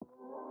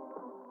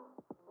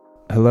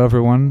Hello,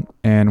 everyone,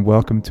 and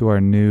welcome to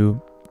our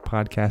new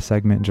podcast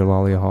segment,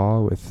 Jalali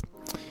Hall, with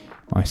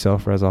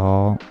myself, Reza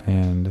Hall,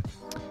 and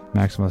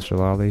Maximus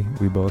Jalali.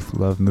 We both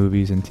love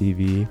movies and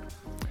TV,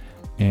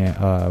 and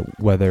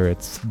whether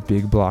it's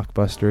big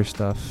blockbuster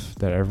stuff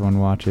that everyone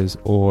watches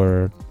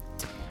or,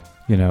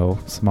 you know,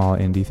 small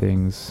indie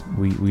things,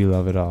 we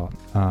love it all.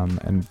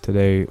 And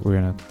today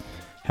we're going to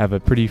have a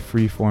pretty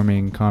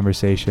free-forming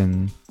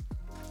conversation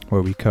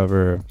where we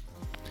cover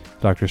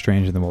Doctor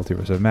Strange and the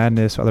Multiverse of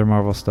Madness, other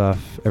Marvel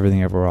stuff,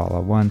 Everything Everywhere All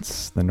at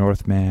Once, the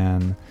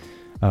Northman,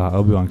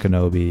 Obi-Wan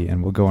Kenobi,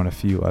 and we'll go on a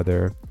few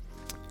other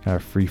kind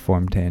of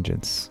free-form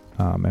tangents,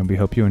 and we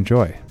hope you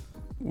enjoy.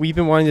 We've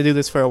been wanting to do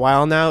this for a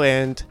while now,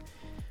 and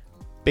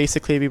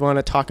basically we want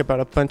to talk about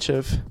a bunch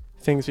of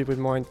things we've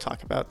been wanting to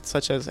talk about,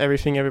 such as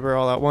Everything Everywhere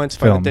All at Once.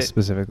 Film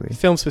specifically.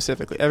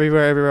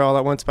 Everywhere All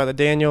at Once by the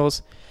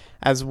Daniels,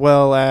 as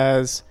well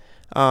as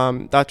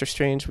Doctor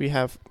Strange.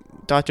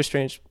 Doctor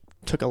Strange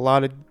took a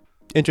lot of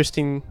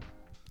interesting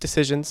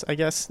decisions, I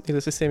guess.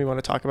 Needless to say, we want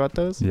to talk about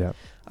those. Yeah.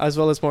 As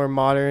well as more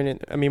modern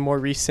and more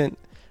recent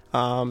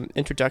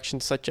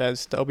introductions, such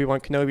as the Obi-Wan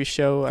Kenobi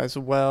show, as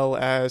well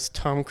as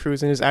Tom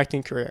Cruise and his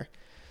acting career.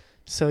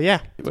 So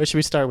yeah, what should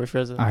we start with,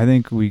 Reza? I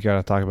think we got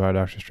to talk about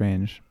Doctor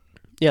Strange.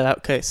 Yeah,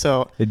 okay.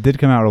 So it did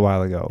come out a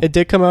while ago.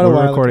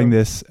 We're recording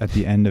this at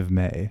the end of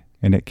May,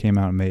 and it came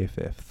out May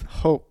 5th.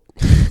 Hope.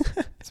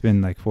 It's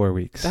been like 4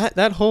 weeks.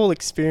 That whole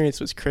experience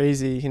was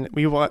crazy. And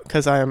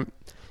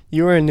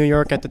you were in New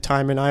York at the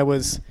time, and I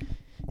was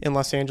in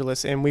Los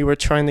Angeles, and we were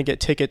trying to get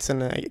tickets,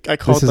 and I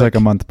called. This is like a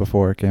month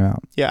before it came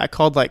out. Yeah, I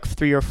called like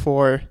 3 or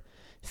 4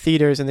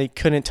 theaters, and they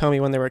couldn't tell me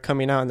when they were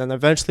coming out, and then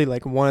eventually,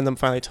 like, one of them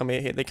finally told me,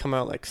 hey, they come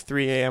out like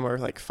 3 a.m. or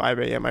like 5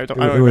 a.m. I don't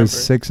remember. It was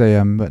 6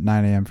 a.m., but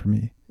 9 a.m. for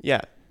me.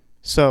 Yeah.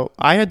 So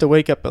I had to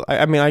wake up.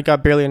 I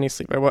got barely any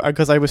sleep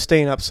because I was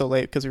staying up so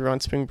late because we were on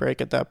spring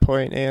break at that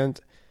point, and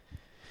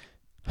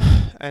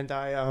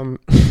I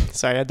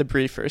sorry, I had to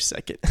breathe for a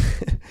second.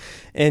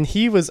 And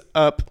he was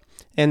up,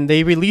 and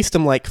they released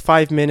him like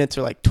 5 minutes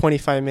or like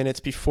 25 minutes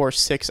before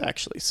 6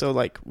 actually. So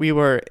like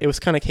it was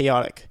kind of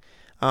chaotic.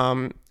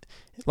 Long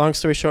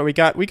story short, we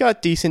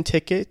got decent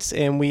tickets,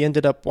 and we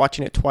ended up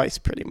watching it twice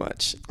pretty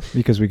much.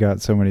 Because we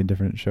got so many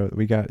different shows.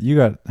 You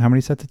got how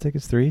many sets of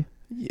tickets? 3?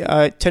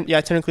 Yeah,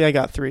 technically I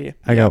got 3.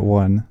 I got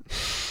 1.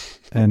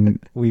 And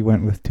we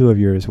went with 2 of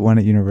yours, one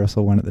at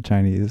Universal, one at the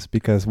Chinese,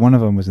 because one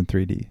of them was in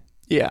 3D.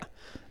 Yeah.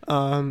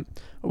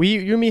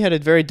 You and me had a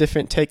very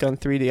different take on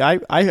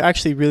 3D. I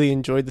actually really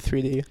enjoyed the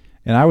 3D.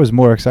 And I was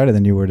more excited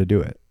than you were to do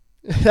it.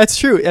 That's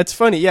true. That's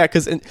funny. Yeah,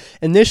 because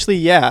initially,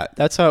 yeah,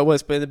 that's how it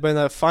was. But in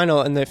the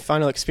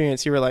final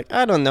experience, you were like,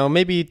 I don't know,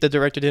 maybe the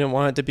director didn't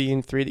want it to be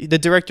in 3D. The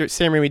director,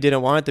 Sam Raimi,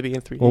 didn't want it to be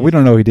in 3D. Well, we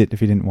don't know if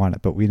he didn't want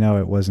it, but we know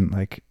it wasn't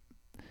like,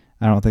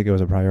 I don't think it was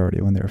a priority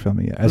when they were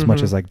filming it as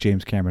much as like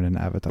James Cameron and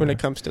Avatar. When it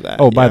comes to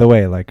that. Oh, by the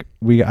way, like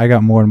I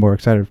got more and more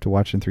excited to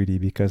watch in 3D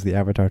because the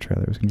Avatar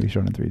trailer was going to be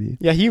shown in 3D.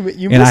 Yeah,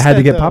 you and I had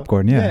to get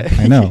popcorn. Yeah,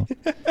 I know.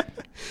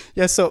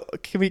 Yeah, so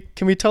can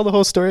we tell the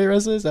whole story,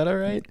 Reza? Is that all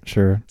right?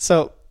 Sure.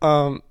 So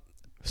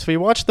we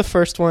watched the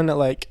first one at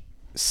like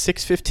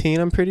 6:15.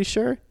 I'm pretty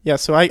sure. Yeah,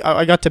 so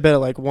I got to bed at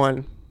like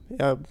 1.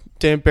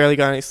 Barely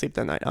got any sleep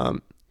that night.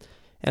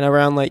 And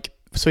around like.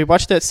 So we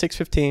watched it at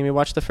 6:15. We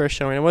watched the first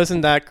showing. It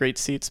wasn't that great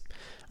seats.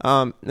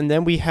 And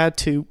then we had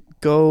to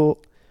go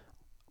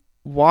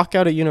walk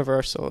out of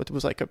Universal. It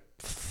was like a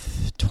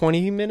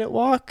 20-minute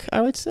walk, I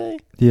would say.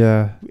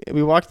 Yeah.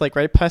 We walked like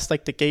right past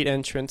like the gate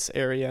entrance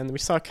area, and we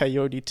saw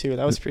Coyote too.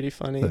 That was pretty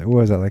funny. What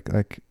was that,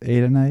 like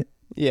 8 at night?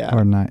 Yeah.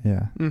 Or 9,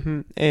 yeah.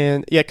 Mm-hmm.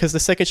 And yeah, because the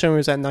second showing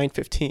was at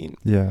 9:15.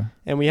 Yeah.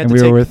 And we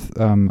were with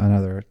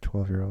another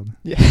 12-year-old.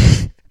 Yeah.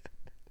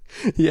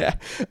 Yeah.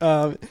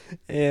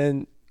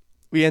 And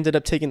we ended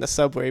up taking the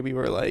subway. We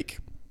were like,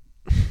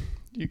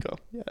 you go.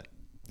 Yeah.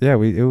 Yeah,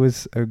 it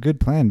was a good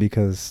plan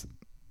because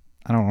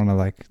I don't want to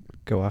like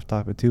go off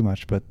topic too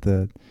much, but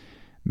the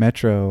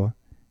Metro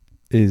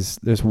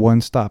there's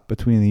one stop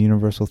between the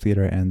Universal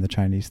Theater and the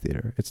Chinese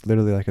Theater. It's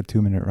literally like a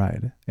 2-minute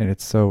ride, and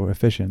it's so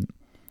efficient.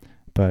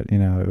 But, you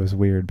know, it was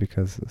weird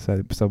because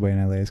the subway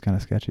in LA is kind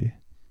of sketchy.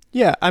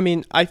 Yeah, I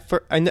mean,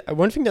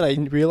 one thing that I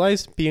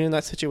realized being in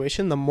that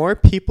situation, the more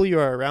people you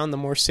are around, the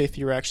more safe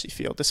you actually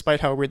feel,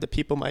 despite how weird the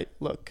people might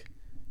look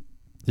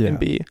and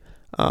be.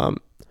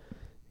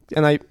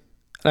 And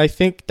I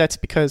think that's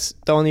because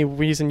the only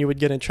reason you would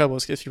get in trouble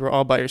is if you were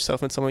all by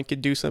yourself and someone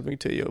could do something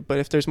to you. But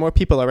if there's more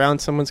people around,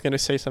 someone's going to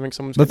say something.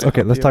 Let's talk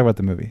about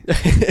the movie.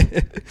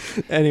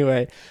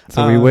 Anyway,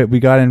 so we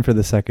got in for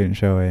the second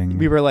showing.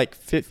 We were like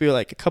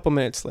a couple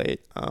minutes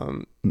late.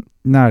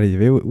 Not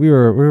even. We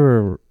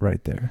were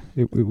right there.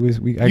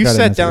 You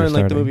sat down and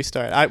like the movie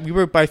started. I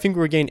think we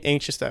were getting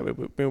anxious that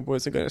it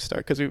wasn't going to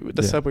start because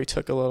the subway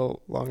took a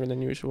little longer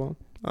than usual.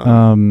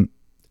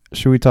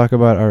 Should we talk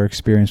about our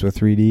experience with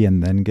 3D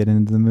and then get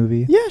into the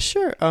movie? Yeah,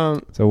 sure.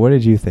 So what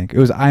did you think? It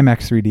was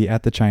IMAX 3D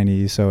at the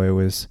Chinese, so it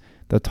was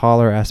the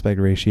taller aspect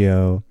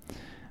ratio,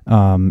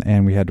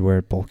 and we had to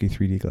wear bulky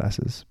 3D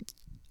glasses.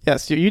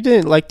 Yes, you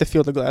didn't like the feel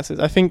of the glasses.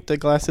 I think the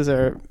glasses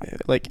are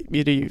like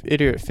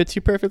either it fits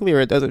you perfectly or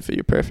it doesn't fit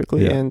you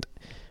perfectly. Yeah. And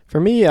for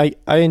me, I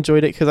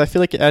enjoyed it because I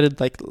feel like it added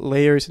like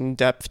layers and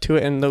depth to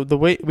it. And the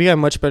way we got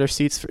much better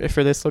seats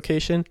for this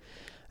location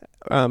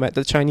at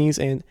the Chinese.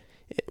 And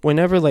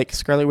whenever like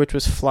Scarlet Witch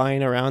was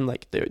flying around,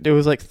 like there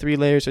was like 3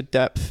 layers of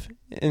depth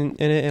in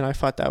it, and I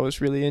thought that was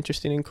really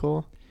interesting and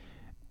cool.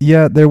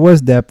 Yeah, there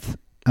was depth,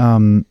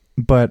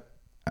 but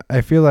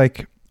I feel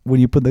like when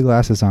you put the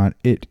glasses on,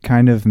 it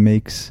kind of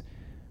makes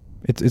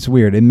it's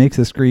weird. It makes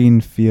the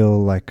screen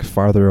feel like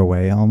farther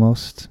away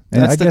almost.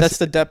 And That's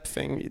the depth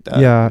thing that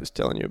yeah, I was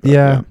telling you about.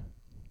 Yeah.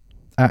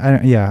 I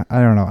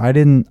don't know. I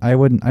didn't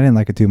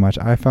like it too much.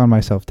 I found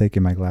myself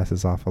taking my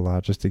glasses off a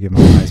lot just to give my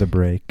eyes a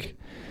break.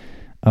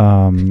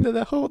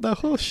 The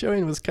whole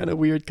showing was kind of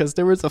weird because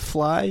there was a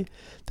fly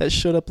that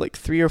showed up like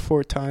 3 or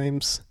 4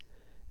 times.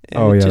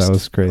 Oh yeah, that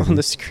was crazy on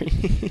the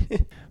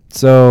screen.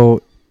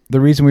 So the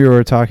reason we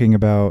were talking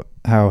about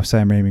how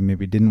Sam Raimi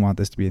maybe didn't want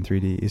this to be in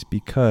 3D is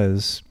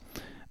because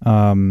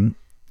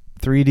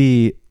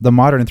 3D, the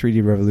modern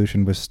 3D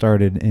revolution was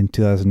started in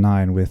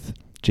 2009 with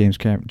James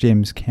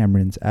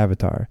Cameron's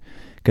Avatar,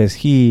 because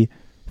he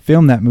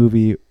filmed that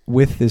movie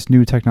with this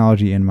new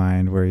technology in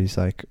mind, where he's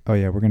like, oh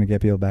yeah, we're going to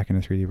get people back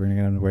into 3D. We're going to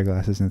get them to wear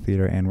glasses in the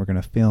theater, and we're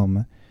going to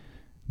film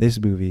this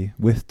movie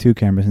with 2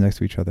 cameras next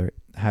to each other,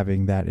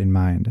 having that in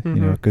mind, Mm-hmm.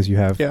 you know, because you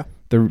have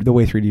the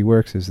way 3D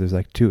works is there's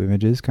like 2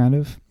 images kind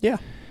of. Yeah.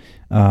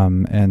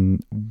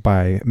 And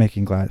by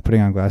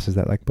putting on glasses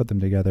that like put them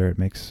together, it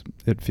makes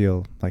it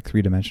feel like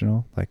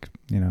 3-dimensional, like,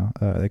 you know,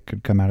 it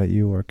could come out at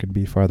you or it could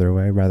be farther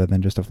away rather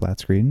than just a flat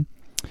screen.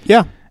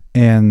 Yeah.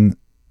 And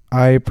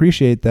I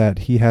appreciate that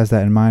he has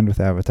that in mind with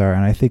Avatar,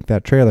 and I think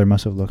that trailer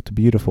must have looked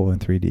beautiful in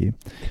 3D.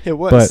 It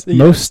was. But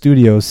most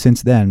studios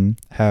since then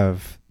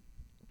have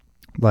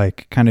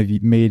like kind of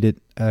made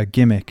it a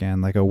gimmick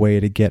and like a way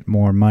to get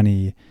more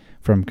money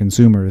from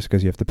consumers,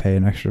 because you have to pay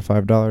an extra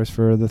 $5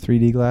 for the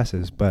 3D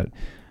glasses. But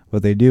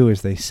what they do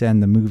is they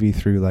send the movie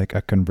through like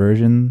a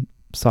conversion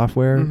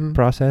software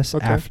process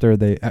after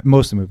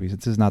most of the movies.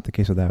 This is not the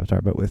case with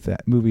Avatar, but with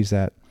movies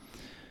that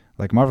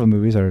like Marvel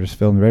movies are just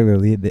filmed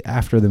regularly,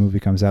 after the movie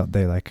comes out,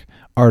 they like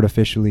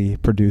artificially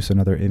produce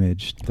another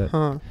image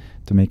to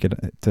make it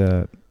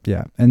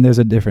and there's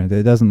a difference.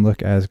 It doesn't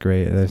look as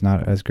great. There's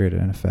not as great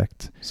an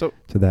effect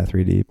to that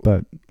 3D,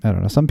 but I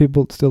don't know, some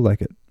people still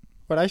like it.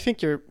 What I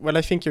think you're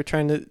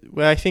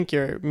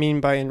mean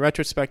by in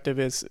retrospective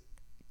is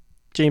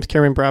James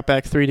Cameron brought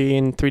back 3D,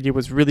 and 3D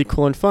was really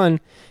cool and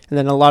fun, and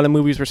then a lot of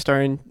movies were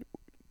starting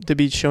to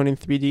be shown in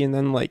 3D, and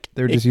then like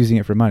they're just using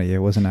it for money. It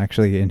wasn't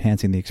actually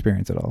enhancing the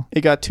experience at all. It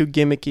got too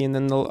gimmicky, and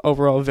then the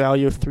overall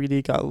value of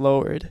 3D got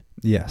lowered.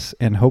 Yes,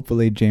 and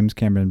hopefully James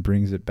Cameron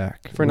brings it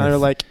back for another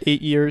like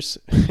 8 years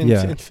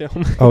in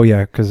film. Oh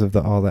yeah, because of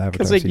all the Avatar.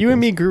 Because like sequels. You and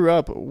me grew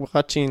up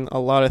watching a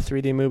lot of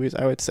 3D movies.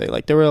 I would say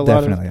like there were a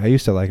lot. Definitely, I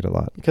used to like it a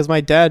lot. Because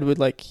my dad would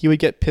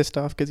get pissed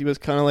off because he was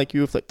kind of like you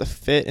with like the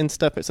fit and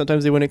stuff, but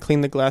sometimes they wouldn't clean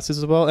the glasses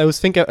as well. I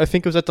think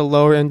it was at the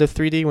lower end of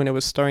 3D when it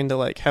was starting to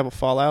like have a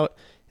fallout,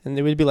 and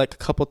there would be like a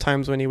couple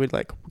times when he would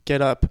like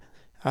get up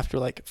after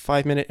like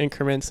 5-minute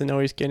increments and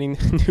always getting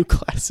new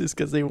glasses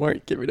because they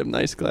weren't giving him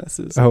nice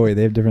glasses. Oh wait,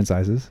 they have different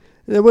sizes?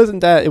 It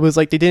wasn't that. It was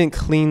like they didn't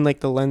clean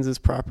like the lenses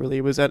properly.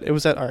 It was at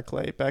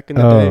ArcLight back in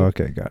the day. Oh,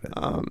 okay, got it.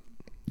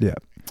 Yeah.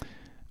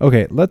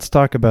 Okay, let's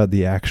talk about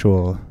the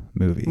actual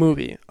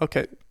movie.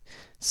 Okay.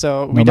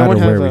 So we don't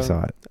have where we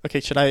saw it. Okay,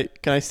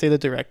 can I say the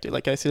director?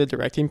 Like, can I say the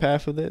directing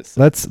path of this?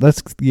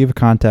 Let's give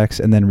context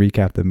and then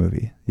recap the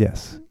movie.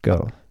 Yes,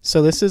 go.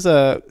 So this is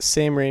a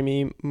Sam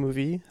Raimi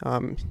movie.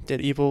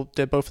 Did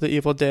both of the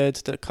Evil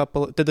Deads, did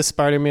the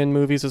Spider-Man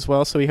movies as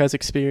well, so he has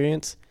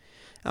experience.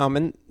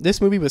 And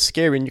this movie was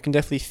scary, and you can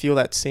definitely feel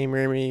that Sam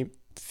Raimi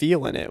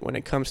feel in it when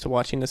it comes to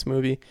watching this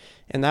movie,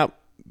 and that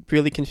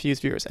really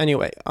confused viewers.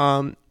 Anyway,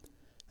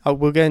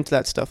 we'll get into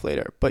that stuff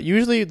later. But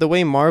usually the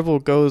way Marvel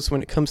goes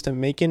when it comes to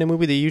making a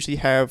movie, they usually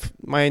have,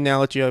 my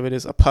analogy of it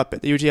is a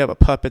puppet. They usually have a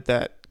puppet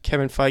that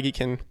Kevin Feige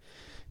can...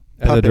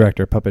 Puppet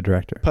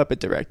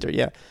director,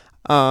 yeah.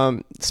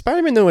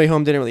 Spider-Man No Way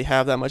Home didn't really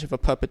have that much of a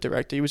puppet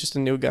director. He was just a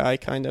new guy,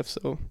 kind of,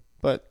 so...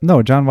 But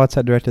no, John Watts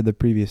had directed the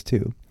previous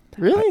 2.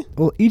 Really?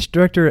 Well, each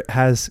director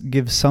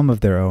gives some of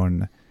their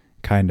own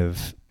kind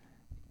of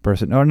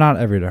person, or not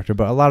every director,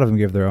 but a lot of them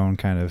give their own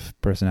kind of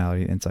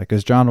personality and insight.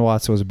 Because John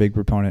Watts was a big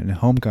proponent in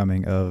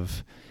Homecoming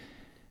of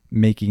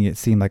making it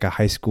seem like a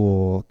high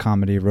school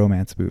comedy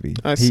romance movie.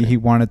 He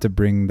wanted to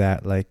bring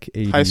that like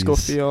 80s high school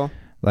feel,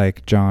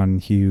 like John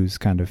Hughes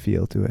kind of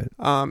feel to it.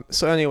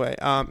 So anyway,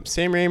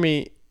 Sam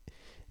Raimi,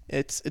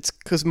 it's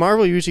because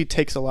Marvel usually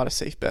takes a lot of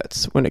safe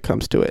bets when it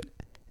comes to it,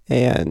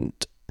 and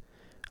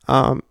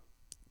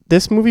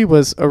this movie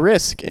was a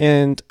risk,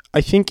 and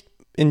I think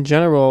in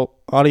general,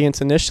 audience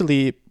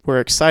initially were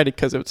excited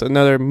because it's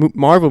another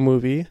Marvel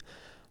movie,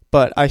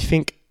 but I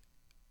think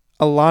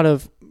a lot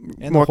of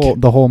and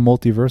the whole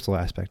multiversal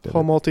aspect of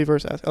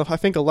I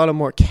think a lot of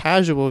more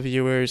casual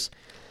viewers,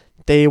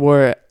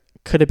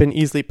 could have been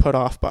easily put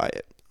off by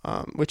it,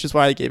 which is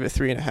why I gave it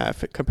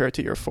 3.5 compared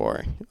to your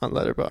 4 on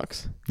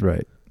Letterboxd.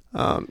 Right.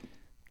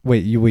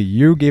 Wait,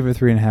 you gave it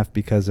 3.5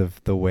 because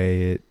of the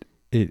way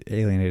it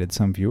alienated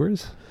some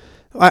viewers?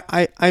 What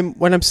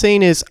I'm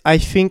saying is, I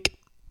think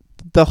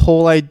the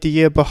whole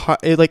idea behind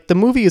it, like the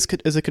movie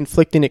is a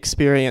conflicting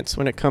experience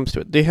when it comes to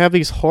it. They have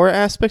these horror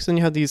aspects, and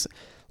you have these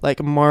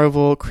like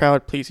Marvel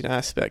crowd pleasing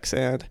aspects,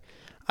 and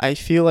I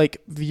feel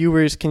like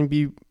viewers can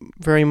be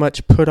very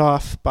much put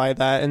off by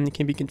that and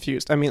can be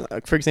confused. I mean,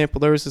 like, for example,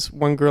 there was this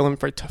one girl in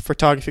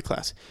photography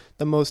class,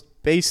 the most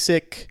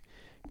basic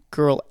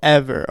girl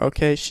ever.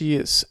 Okay,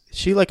 she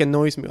like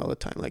annoys me all the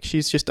time. Like,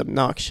 she's just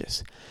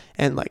obnoxious,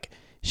 and like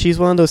she's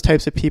one of those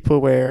types of people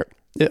where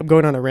I'm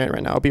going on a rant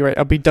right now.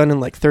 I'll be done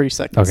in like 30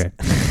 seconds.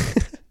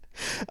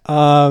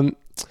 Okay.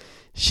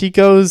 She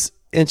goes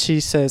and she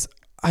says,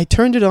 I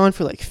turned it on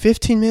for like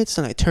 15 minutes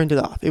and I turned it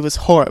off. It was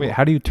horrible. Wait,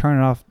 how do you turn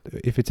it off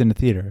if it's in the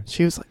theater?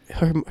 She was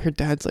like, her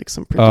dad's like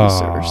some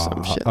producer or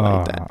some shit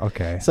like that.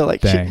 Okay. So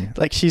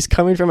like, she's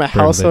coming from a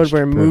household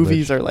where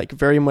movies are like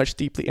very much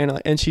deeply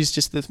analyzed, and she's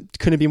just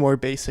couldn't be more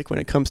basic when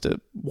it comes to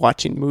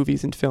watching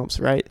movies and films,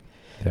 right?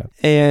 Yeah.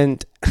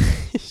 And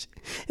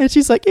and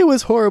she's like, it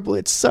was horrible.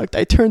 It sucked.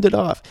 I turned it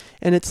off.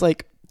 And it's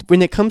like,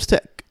 when it comes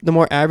to the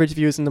more average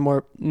viewers and the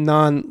more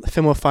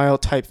non-filmophile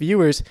type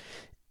viewers,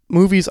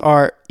 movies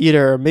are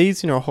either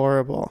amazing or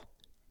horrible.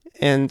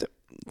 And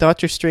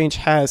Doctor Strange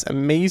has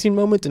amazing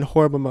moments and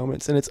horrible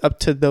moments, and it's up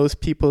to those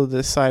people to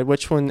decide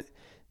which one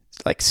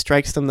like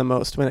strikes them the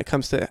most when it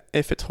comes to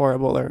if it's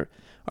horrible or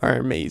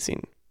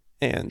amazing.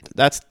 And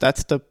that's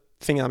the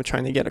thing I'm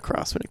trying to get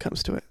across when it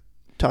comes to it.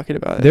 Talking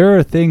about it. There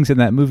are things in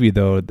that movie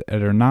though that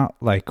are not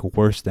like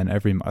worse than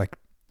like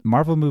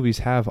Marvel movies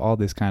have all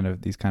these kind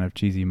of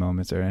cheesy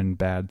moments and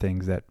bad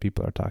things that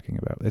people are talking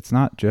about. It's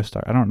not just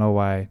I don't know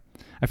why.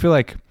 I feel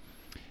like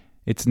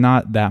it's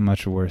not that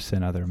much worse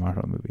than other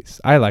Marvel movies.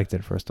 I liked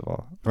it, first of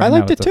all. I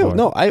liked it too.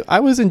 No, I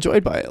was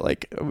enjoyed by it.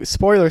 Like,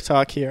 spoiler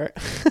talk here.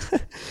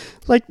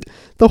 Like,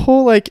 the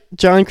whole, like,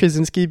 John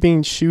Krasinski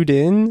being shooed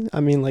in.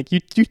 I mean, like, you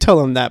tell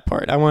him that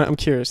part. I'm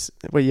curious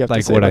what you have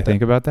to say about that. Like, what I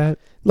think about that?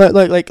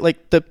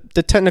 Like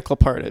the technical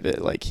part of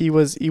it. Like, he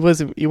wasn't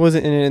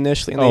in it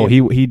initially. Oh,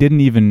 he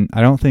didn't even,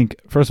 I don't think,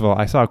 first of all,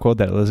 I saw a quote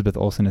that Elizabeth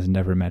Olsen has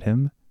never met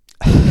him.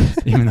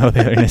 Even though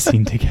they're in a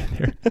scene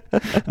together.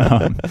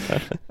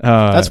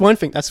 That's one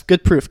thing. That's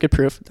good proof.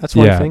 That's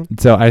one thing.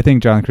 So I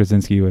think John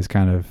Krasinski was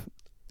kind of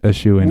a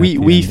shoo-in.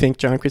 We think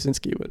John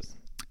Krasinski was.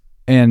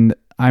 And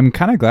I'm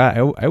kind of glad.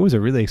 It was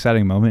a really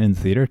exciting moment in the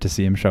theater to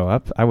see him show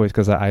up.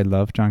 Because I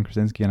love John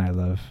Krasinski,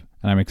 and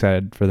I'm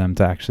excited for them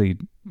to actually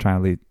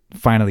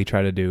finally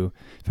try to do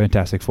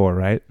Fantastic Four,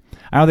 right?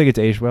 I don't think it's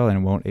aged well, and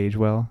it won't age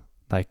well.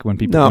 Like when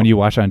you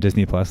watch it on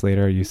Disney Plus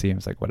later, you see him,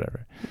 it's like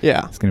whatever.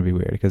 Yeah, it's gonna be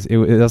weird because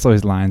it also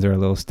his lines are a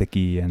little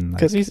sticky and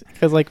because I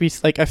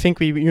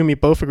think you and me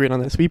both agreed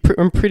on this.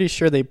 I'm pretty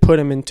sure they put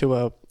him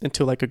into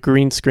like a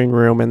green screen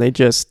room, and they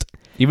just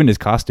even his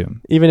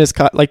costume,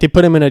 like they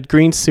put him in a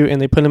green suit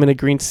and they put him in a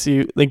green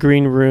suit, the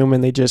green room,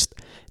 and they just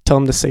tell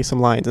him to say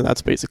some lines, and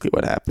that's basically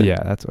what happened.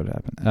 Yeah, that's what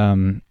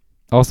happened.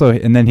 Also,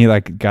 and then he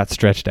like got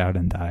stretched out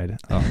and died.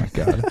 Oh my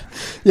god.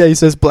 Yeah, he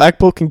says Black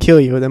Bolt can kill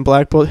you, and then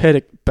Black Bolt's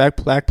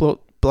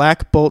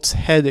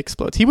head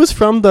explodes. He was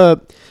from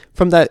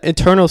that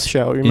Eternals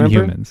show,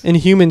 remember?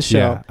 Inhumans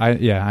show.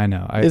 Yeah, I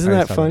know. Isn't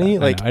that funny?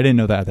 Like I didn't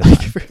know that at the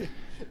time.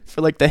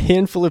 For like the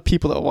handful of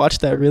people that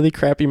watched that really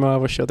crappy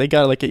Marvel show, they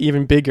got like an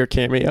even bigger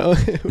cameo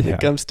when it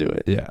comes to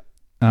it. Yeah.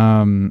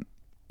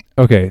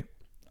 Okay.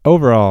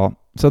 Overall,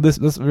 so let's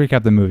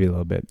recap the movie a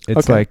little bit.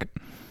 It's like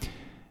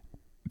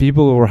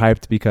people were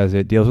hyped because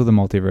it deals with the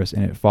multiverse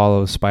and it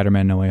follows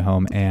Spider-Man No Way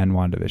Home and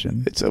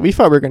WandaVision. So we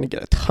thought we were going to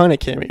get a ton of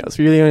cameos.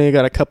 We really only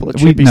got a couple of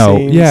trippy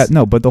scenes. Yeah,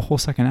 no, but the whole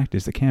second act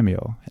is the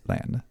cameo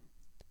land.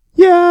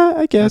 Yeah,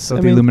 I guess. That's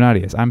what the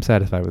Illuminati is. I'm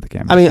satisfied with the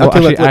cameo. I mean,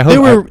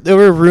 look, there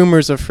were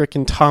rumors of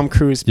freaking Tom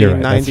Cruise being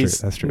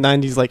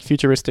 90s like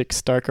futuristic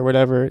Stark or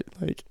whatever.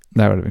 Like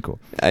that would have been cool.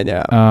 I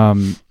know.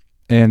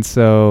 And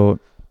so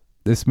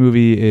this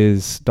movie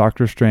is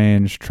Doctor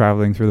Strange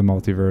traveling through the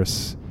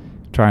multiverse,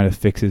 trying to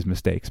fix his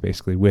mistakes,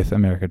 basically, with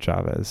America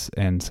Chavez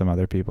and some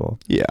other people.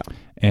 Yeah.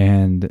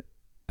 And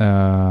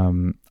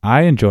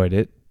I enjoyed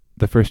it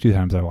the first 2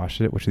 times I watched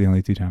it, which are the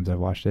only 2 times I've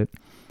watched it.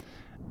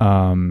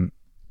 And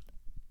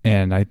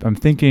I'm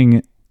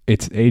thinking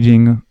it's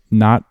aging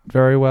not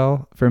very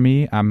well for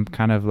me. I'm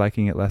kind of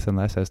liking it less and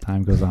less as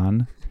time goes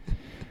on.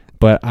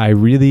 But I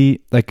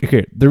really,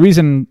 the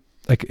reason,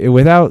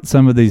 without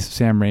some of these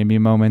Sam Raimi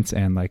moments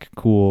and,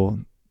 cool,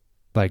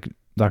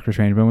 Doctor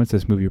Strange moments,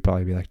 this movie would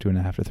probably be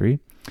 2.5 to 3.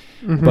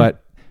 Mm-hmm.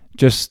 But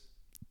just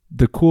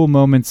the cool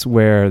moments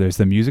where there's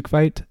the music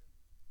fight.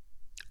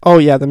 Oh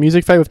yeah, the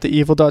music fight with the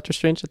evil Doctor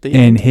Strange at the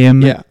end.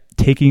 And him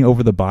taking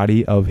over the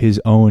body of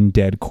his own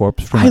dead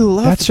corpse. I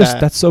love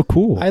that. That's so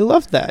cool. I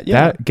love that.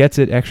 Yeah. That gets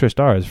it extra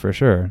stars for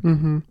sure.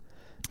 Mm-hmm.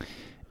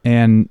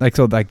 And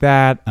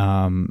that.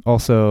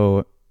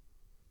 Also,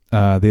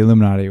 the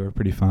Illuminati were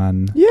pretty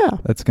fun. Yeah.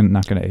 That's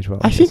not going to age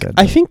well. I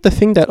think the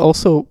thing that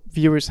also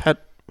viewers had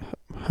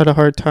a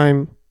hard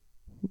time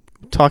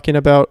talking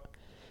about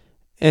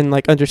and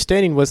like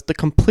understanding was the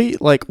complete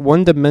like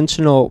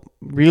one-dimensional,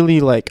 really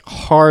like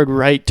hard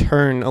right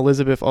turn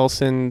Elizabeth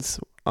Olsen's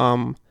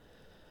Wanda.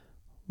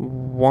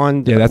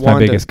 Yeah, that's my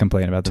Wanda biggest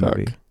complaint about the took.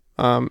 movie.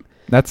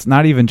 That's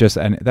not even just,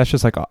 and that's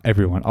just like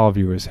everyone, all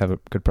viewers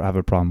could have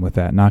a problem with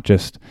that. Not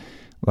just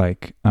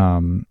like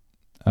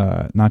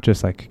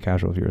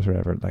casual viewers or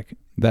whatever. Like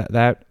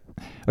that.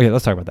 Okay,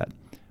 let's talk about that.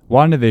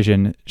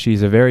 WandaVision,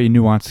 she's a very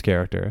nuanced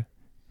character,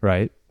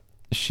 right?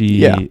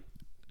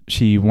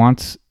 She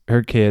wants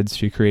her kids,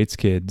 she creates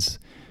kids,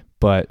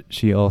 but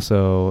she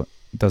also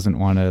doesn't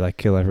want to like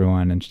kill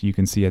everyone, and you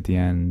can see at the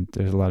end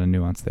there's a lot of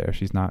nuance there.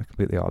 She's not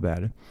completely all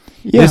bad.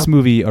 Yeah. This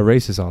movie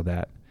erases all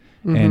that.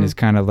 And is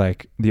kind of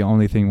like the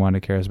only thing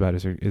Wanda cares about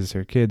is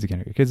her kids,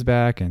 getting her kids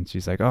back, and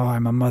she's like, "Oh,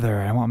 I'm a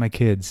mother. I want my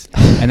kids,"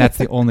 and that's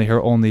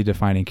her only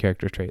defining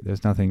character trait.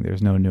 There's no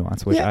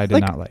nuance, which I did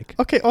not like.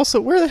 Okay,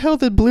 also, where the hell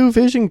did Blue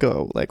Vision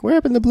go? Like, where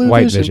happened to Blue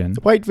Vision?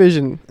 White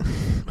Vision.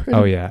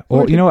 Oh yeah.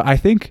 Well, you know what? I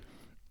think,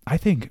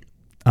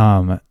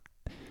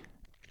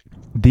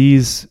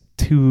 these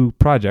two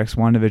projects,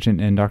 WandaVision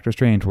and Doctor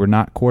Strange, were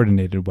not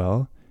coordinated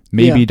well.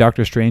 Maybe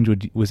Doctor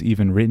Strange was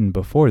even written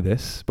before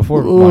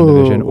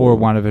WandaVision, or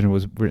WandaVision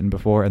was written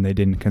before, and they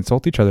didn't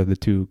consult each other, the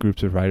two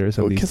groups of writers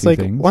of these two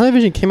things.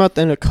 WandaVision came out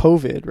then of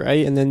COVID,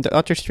 right? And then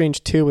Doctor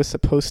Strange 2 was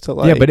supposed to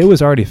like... Yeah, but it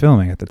was already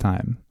filming at the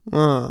time.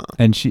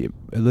 And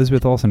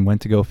Elizabeth Olsen went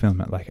to go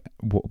film it like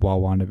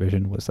while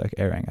WandaVision was like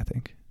airing, I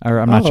think.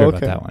 I'm not sure about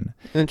that one.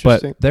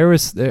 Interesting.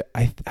 But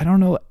I don't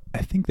know, I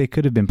think they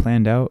could have been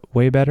planned out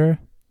way better.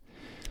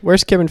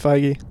 Where's Kevin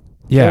Feige?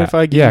 Yeah,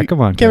 Kevin Feige, yeah, come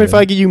on. Kevin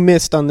Feige, you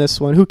missed on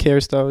this one. Who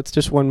cares, though? It's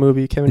just one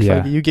movie. Kevin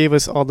Yeah. Feige, you gave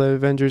us all the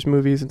Avengers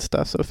movies and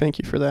stuff, so thank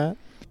you for that.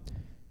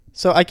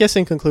 So I guess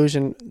in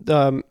conclusion,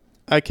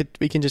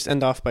 we can just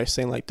end off by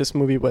saying like this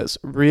movie was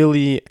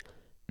really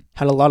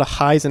had a lot of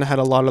highs and had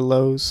a lot of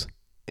lows,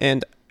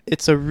 and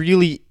it's a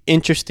really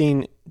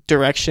interesting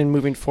direction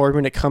moving forward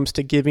when it comes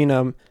to giving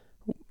a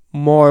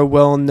more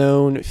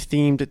well-known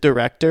themed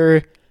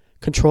director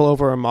control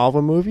over a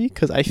Marvel movie,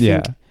 because I think.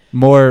 Yeah.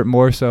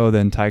 More so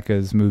than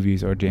Taika's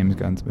movies or James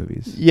Gunn's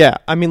movies. Yeah,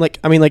 I mean,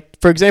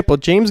 for example,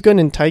 James Gunn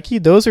and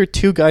Taika, those are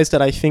two guys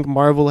that I think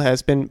Marvel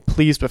has been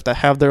pleased with, that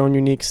have their own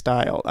unique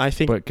style. I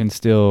think, but can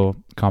still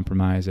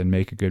compromise and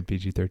make a good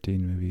PG-13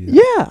 movie.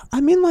 Yeah,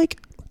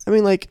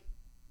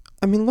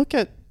 look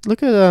at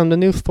the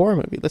new Thor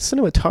movie. The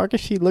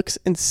cinematography looks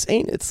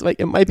insane. It's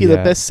like it might be the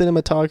best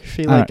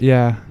cinematography.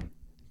 Yeah.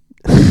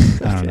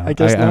 Okay, I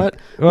guess not.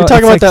 We'll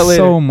talk about that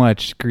later. So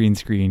much green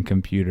screen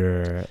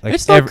computer. Like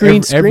it's not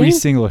green screen. Every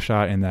single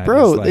shot in that.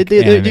 Bro, is like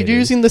they're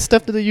using the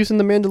stuff that they use in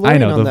the Mandalorian. I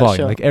know on the that volume.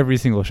 show. Like every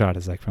single shot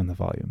is like from the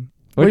volume.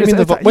 What do you mean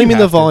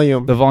the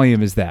volume? The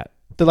volume is that.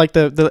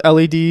 The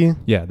LED.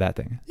 Yeah, that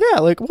thing. Yeah,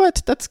 like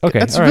what? That's okay.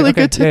 That's really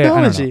good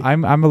technology. Yeah,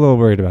 I'm a little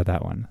worried about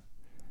that one.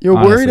 You're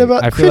honestly worried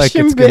about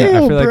Christian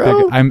Bale,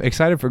 bro? I'm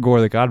excited for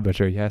Gore the God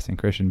Butcher, yes, and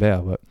Christian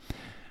Bale, but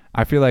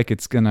I feel like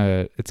it's kind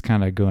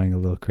of going a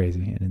little crazy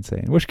and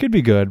insane, which could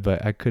be good,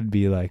 but it could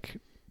be like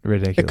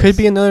ridiculous. It could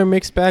be another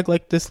mixed bag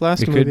like this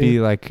last movie. It could be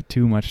like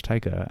too much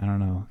Taika. I don't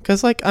know.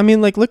 Because look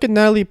at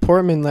Natalie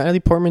Portman. Natalie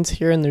Portman's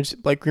here, and there's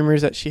like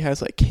rumors that she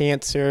has like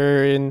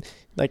cancer, and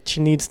like she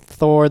needs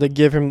Thor to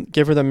give her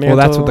the mantle. Well,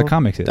 that's what the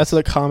comics is. That's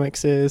what the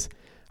comics is.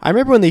 I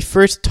remember when they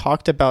first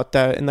talked about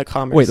that in the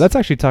comics. Wait, let's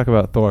actually talk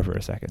about Thor for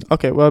a second.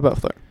 Okay, what about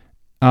Thor?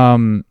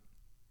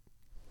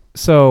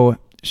 So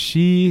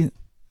she,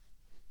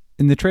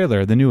 in the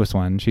trailer, the newest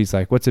one, she's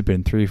like, what's it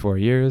been, 3-4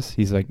 years?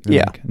 He's like,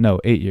 no,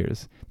 8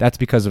 years. That's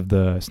because of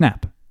the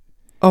snap.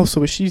 Oh,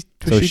 so she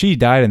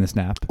died in the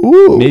snap.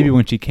 Ooh. Maybe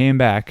when she came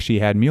back, she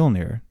had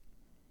Mjolnir.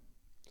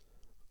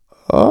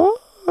 Oh.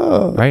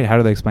 Right? How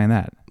do they explain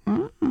that?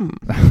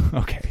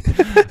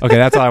 Okay,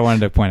 that's all I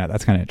wanted to point out.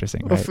 That's kind of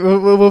interesting. Right?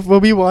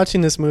 We'll be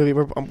watching this movie.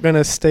 I'm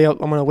gonna stay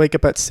up. I'm gonna wake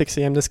up at 6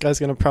 a.m. This guy's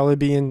gonna probably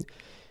be in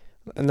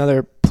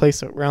another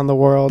place around the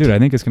world. Dude, I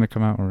think it's gonna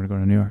come out when we're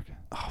going to New York.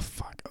 Oh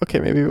fuck. Okay,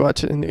 maybe we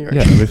watch it in New York.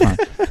 Yeah, it'll be fun.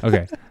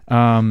 Okay.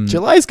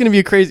 July's gonna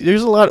be crazy.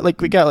 There's a lot.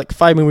 Like we got like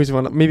 5 movies.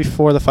 Maybe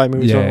 4 of the 5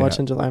 movies we'll watch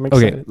in July. I'm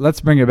excited. Okay, let's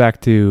bring it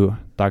back to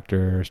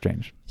Doctor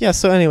Strange. Yeah.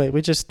 So anyway,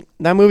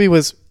 that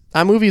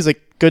movie is a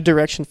good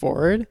direction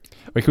forward.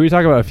 Wait, can we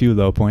talk about a few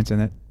low points in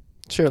it?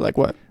 Sure, like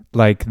what?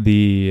 Like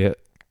the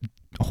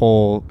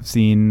whole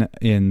scene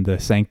in the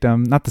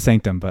Sanctum, not the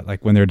Sanctum, but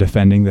like when they're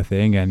defending the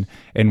thing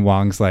and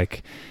Wong's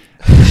like,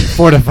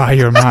 fortify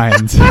your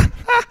minds.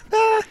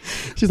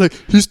 She's like,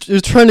 he's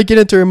trying to get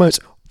into her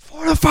minds.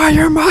 Fortify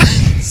your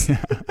minds.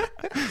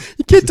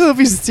 You can't tell if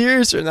he's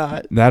serious or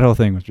not. That whole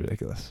thing was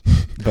ridiculous.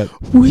 But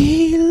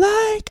we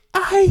like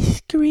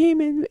ice cream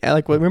and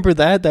like, remember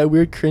that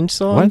weird cringe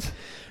song? What?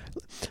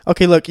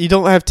 Okay, look, you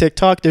don't have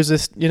TikTok. There's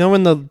this,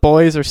 when the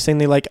boys are saying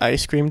they like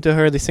ice cream to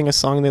her, they sing a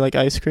song and they like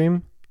ice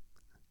cream?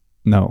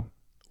 No.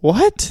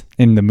 What?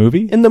 In the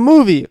movie? In the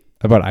movie.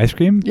 About ice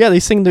cream? Yeah, they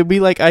sing that we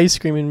like ice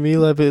cream and we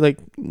love it. Like,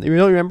 you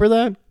don't remember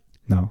that?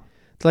 No.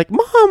 It's like,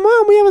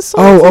 Mom, we have a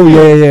song. Oh,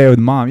 yeah, with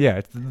Mom. Yeah,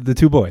 it's the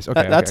two boys. Okay.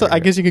 I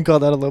guess you can call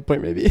that a low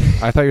point maybe.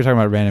 I thought you were talking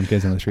about random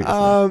kids on the street.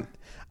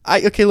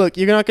 Okay, look,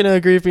 you're not gonna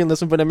agree with me on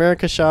this one, but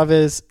America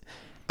Chavez,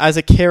 as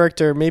a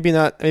character, maybe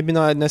not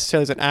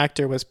necessarily as an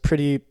actor, was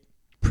pretty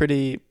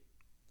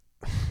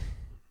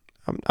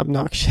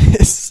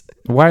obnoxious.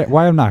 Why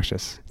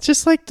obnoxious?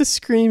 Just like the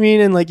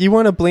screaming and like you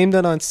want to blame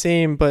that on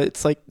Sam, but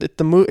it's like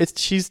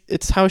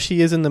it's how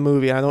she is in the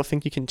movie. I don't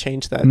think you can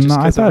change that. No,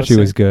 I thought she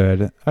was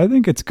good. I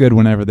think it's good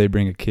whenever they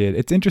bring a kid.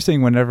 It's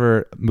interesting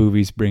whenever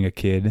movies bring a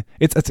kid.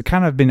 It's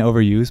kind of been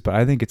overused, but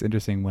I think it's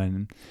interesting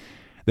when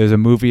there's a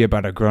movie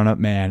about a grown-up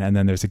man and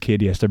then there's a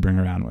kid he has to bring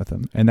around with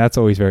him, and that's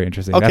always very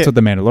interesting. Okay. That's what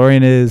The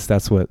Mandalorian is.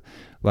 That's what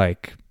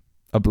like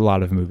a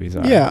lot of movies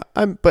are. Yeah,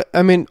 but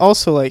I mean,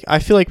 also like I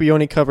feel like we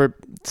only covered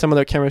some of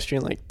their chemistry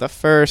in like the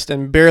first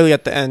and barely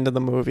at the end of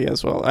the movie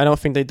as well. I don't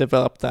think they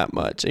developed that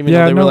much, even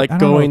though they were like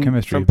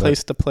going from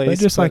place to place.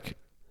 Just like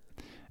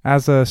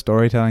as a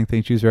storytelling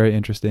thing, she was very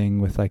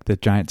interesting with like the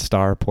giant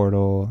star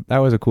portal. That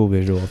was a cool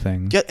visual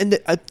thing. Yeah, and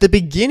the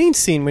beginning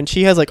scene when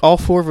she has like all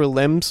four of her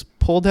limbs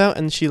pulled out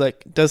and she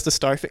like does the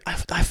star thing.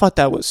 I thought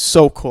that was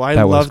so cool.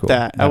 I loved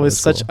that. That was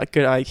such a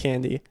good eye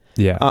candy.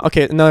 Yeah.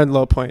 Okay, another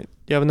low point.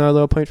 Do you have another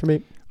low point for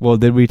me? Well,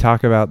 did we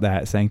talk about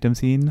that Sanctum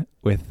scene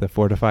with the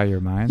Fortify Your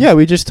Mind? Yeah,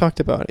 we just talked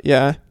about it.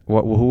 Yeah.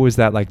 Who was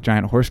that like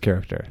giant horse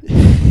character?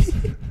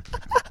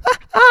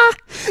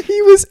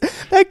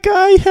 That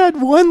guy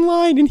had one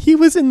line and he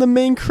was in the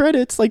main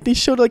credits. Like they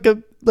showed like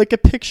a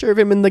picture of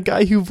him and the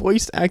guy who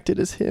voice acted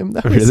as him.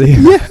 Really?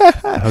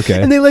 Yeah.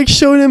 Okay. And they like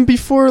showed him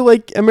before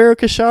like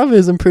America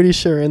Chavez, I'm pretty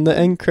sure, in the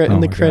end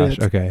in the credits.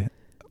 Gosh, okay.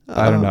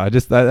 I don't know. I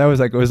just that was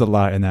like it was a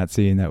lot in that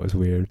scene that was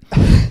weird.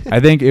 I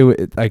think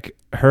it like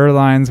her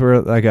lines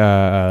were like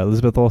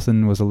Elizabeth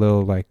Olsen was a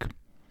little like,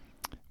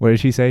 what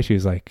did she say? She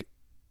was like,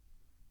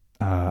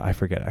 I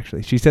forget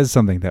actually. She says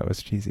something that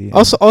was cheesy.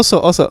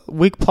 Also,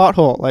 weak plot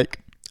hole. Like,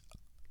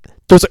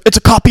 it's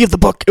a copy of the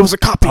book. It was a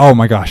copy. Oh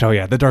my gosh! Oh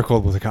yeah, the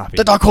Darkhold was a copy.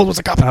 The Darkhold was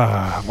a copy.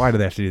 Why do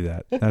they have to do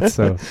that? That's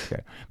so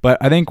okay. But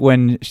I think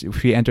when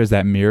she enters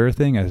that mirror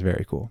thing, that's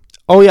very cool.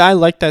 Oh yeah, I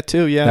like that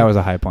too. Yeah, that was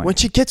a high point. When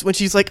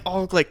she's like,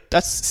 oh, like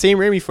that's Sam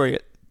Raimi for you.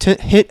 To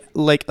hit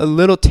like a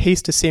little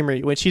taste of Sam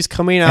Raimi when she's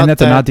coming out. And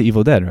that's a nod to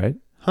Evil Dead, right?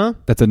 Huh?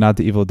 That's a nod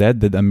to Evil Dead.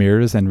 The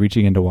mirrors and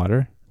reaching into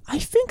water. I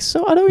think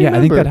so. I don't remember. Yeah,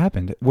 I think that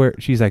happened where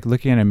she's like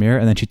looking at a mirror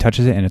and then she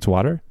touches it and it's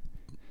water.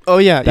 Oh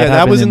yeah,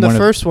 that was in the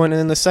first one, and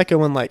then the second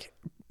one, like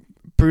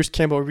Bruce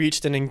Campbell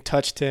reached in and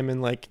touched him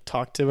and like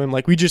talked to him,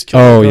 like we just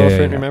killed your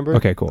girlfriend. Remember?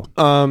 Okay, cool.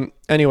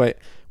 Anyway,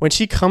 when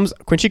she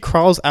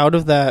crawls out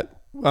of that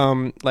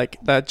like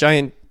that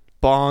giant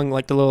bong,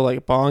 like the little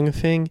like bong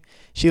thing,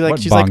 she's bong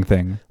like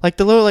thing, like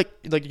the little like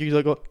you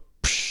like go.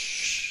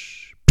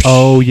 Psh, psh,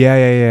 oh yeah.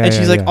 And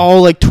she's like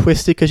all like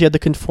twisted because she had to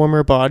conform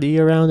her body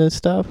around and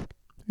stuff.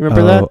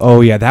 Remember that?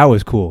 Oh yeah, that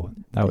was cool.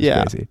 That was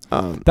crazy.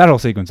 That whole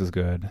sequence was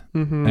good,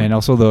 and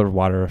also the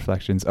water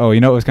reflections. Oh,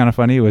 you know what was kind of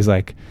funny? It was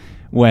like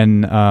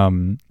when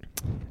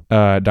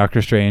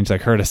Doctor Strange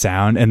like heard a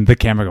sound and the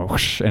camera go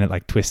whoosh, and it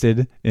like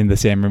twisted in the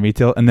Sam Raimi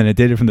tilt, and then it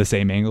did it from the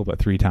same angle but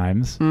 3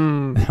 times.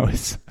 That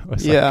was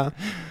yeah. Like,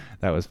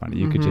 that was funny.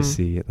 You could just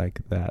see like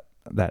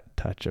that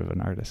touch of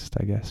an artist,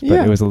 I guess.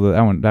 But it was a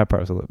little. That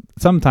part was a little.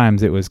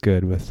 Sometimes it was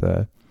good with.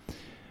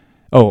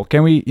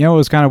 Can we? You know what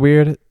was kind of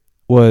weird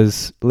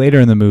was later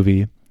in the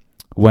movie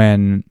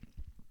when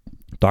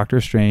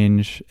Doctor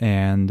Strange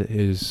and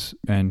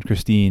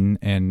Christine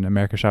and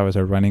America Chavez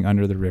are running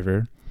under the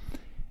river,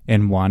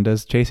 and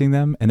Wanda's chasing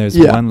them, and there's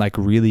one like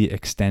really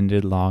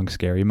extended, long,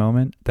 scary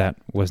moment that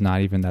was not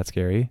even that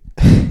scary.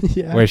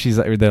 Where she's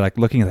like, they're like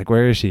looking like,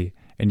 where is she?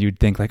 And you'd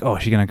think like, oh,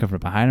 is she gonna come from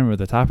behind him or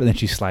the top? And then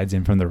she slides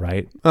in from the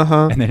right,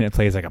 and then it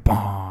plays like a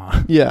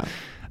bong. Yeah,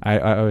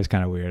 I was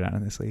kind of weird,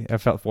 honestly. I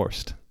felt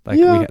forced. Like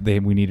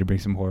we need to bring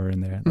some horror in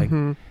there. Like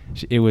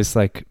it was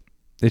like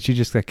that she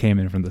just like came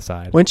in from the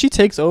side. When she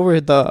takes over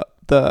the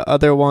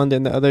other Wanda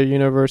in the other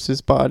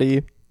universe's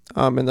body,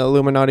 in the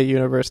Illuminati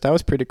universe, that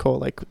was pretty cool.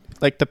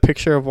 Like the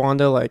picture of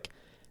Wanda like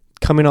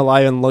coming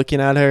alive and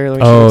looking at her. When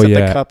she looks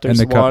at the cup,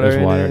 there's water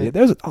in it. Yeah,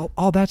 there's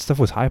all that stuff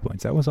was high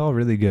points. That was all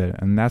really good,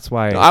 and that's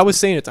why I was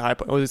saying it's a high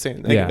point. I wasn't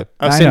saying negative.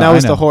 I was saying that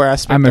was the horror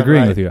aspect. I'm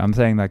agreeing with you. I'm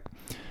saying like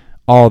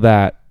all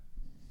that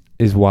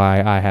is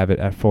why I have it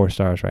at 4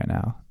 stars right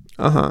now.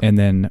 And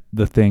then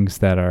the things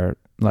that are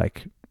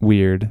like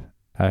weird,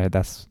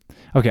 that's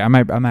okay. I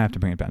might have to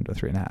bring it down to a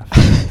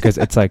 3.5 because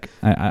it's like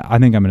I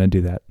think I'm gonna do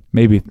that.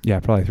 Maybe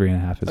probably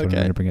 3.5 is what I'm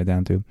gonna bring it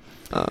down to.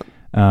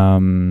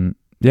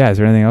 Is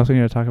there anything else we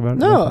need to talk about?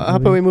 No. How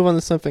about we move on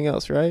to something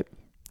else, right?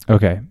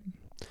 Okay.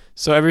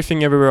 So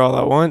Everything Everywhere All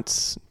at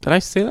Once. Did I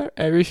say that?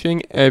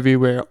 Everything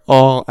Everywhere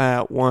All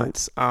at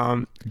Once.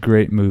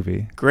 Great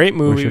movie.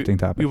 We're shifting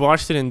topic. We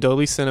watched it in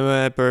Dolby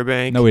Cinema at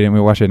Burbank. No, we didn't.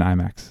 We watched it in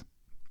IMAX.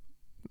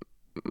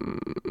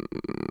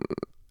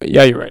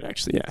 Yeah, you're right.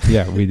 Actually, yeah.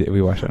 Yeah,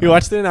 we watched it. We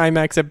watched it in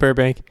IMAX at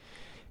Burbank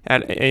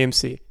at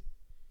AMC,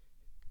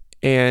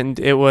 and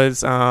it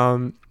was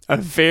a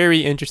very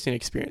interesting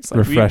experience. Like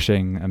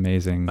refreshing,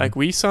 amazing. Like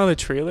we saw the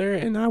trailer,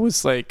 and I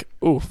was like,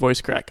 "Ooh, voice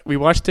crack." We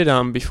watched it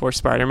before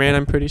Spider-Man,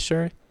 I'm pretty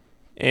sure,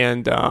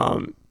 and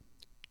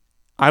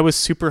I was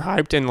super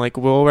hyped, and like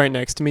Will right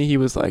next to me,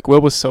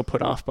 Will was so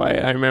put off by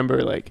it. I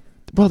remember like,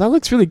 well, that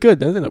looks really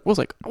good. And then Will was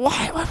like,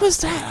 why? What was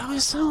that? I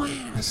was so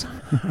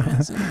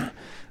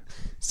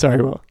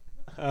sorry, Will.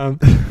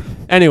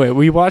 Anyway,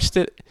 we watched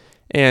it,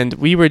 and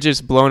we were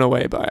just blown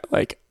away by it.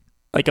 Like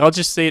I'll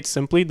just say it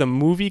simply: the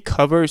movie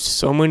covers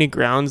so many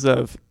grounds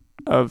of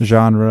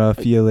genre,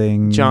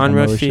 feeling,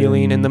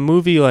 feeling, and the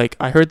movie. Like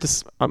I heard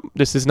this.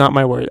 This is not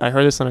my word. I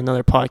heard this on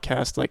another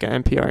podcast, like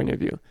an NPR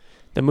interview.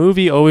 The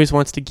movie always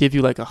wants to give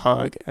you like a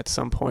hug at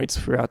some points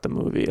throughout the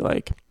movie.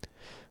 Like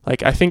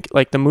I think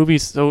like the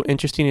movie's so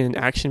interesting and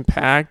action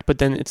packed, but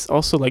then it's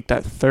also like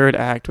that third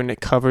act when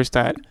it covers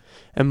that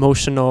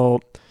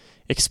emotional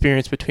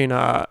experience between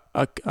a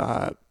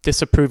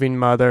disapproving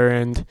mother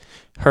and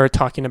her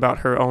talking about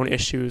her own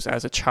issues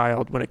as a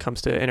child when it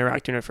comes to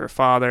interacting with her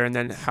father, and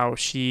then how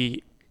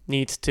she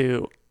needs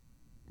to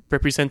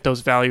represent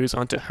those values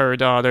onto her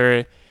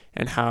daughter,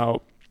 and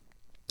how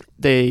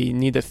they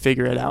need to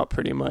figure it out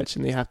pretty much,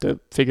 and they have to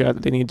figure out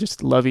that they need to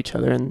just love each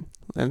other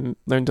and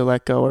learn to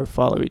let go or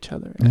follow each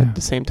other at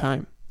the same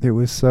time. It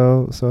was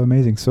so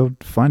amazing, so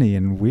funny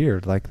and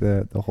weird, like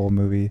the whole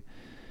movie.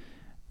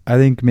 I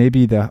think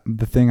maybe the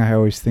thing I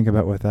always think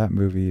about with that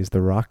movie is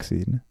the rock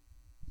scene.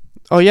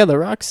 Oh yeah, the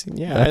rock scene.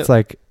 Yeah,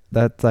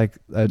 that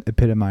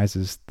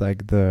epitomizes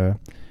like the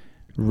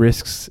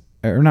risks,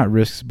 or not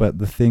risks, but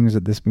the things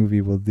that this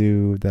movie will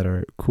do that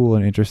are cool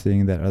and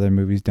interesting that other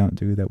movies don't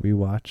do that we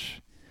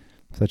watch,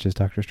 such as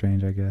Doctor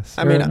Strange, I guess.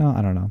 I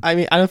don't know.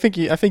 I think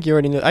you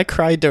already knew. I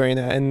cried during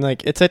that, and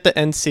like it's at the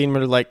end scene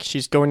where like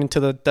she's going into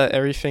the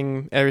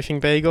everything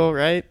bagel,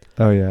 right?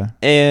 Oh yeah.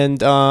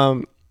 And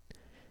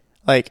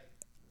like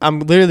I'm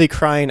literally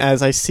crying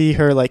as I see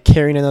her like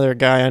carrying another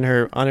guy on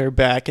her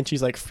back, and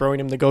she's like throwing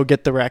him to go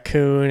get the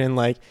raccoon, and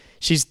like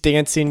she's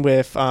dancing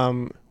with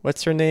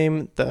what's her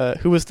name?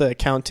 Who was the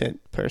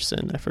accountant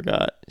person? I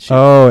forgot.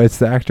 It's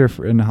the actor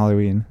in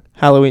Halloween.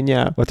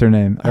 Yeah. What's her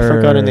name? I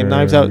forgot her name.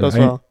 Knives Out as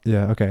well.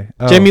 Yeah, okay.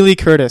 Jamie Lee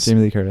Curtis.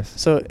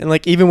 So, and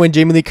like even when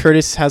Jamie Lee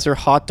Curtis has her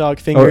hot dog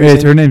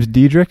fingers. Her name's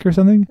Diedrich or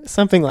something?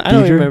 Something like, I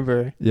don't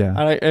remember. Yeah.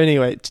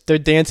 Anyway, they're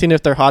dancing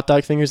with their hot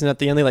dog fingers, and at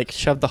the end they like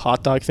shove the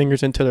hot dog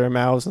fingers into their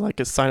mouths like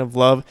a sign of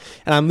love.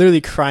 And I'm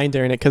literally crying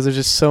during it because there's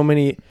just so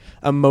many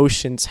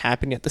emotions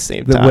happening at the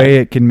same time. The way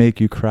it can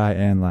make you cry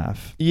and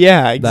laugh.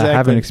 Yeah, exactly. I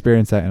haven't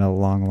experienced that in a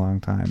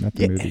long time at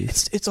the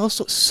movies. It's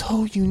also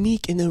so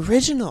unique and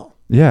original.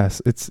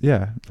 Yes,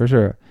 for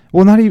sure.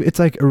 Well, not even, it's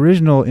like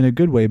original in a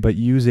good way, but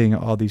using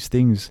all these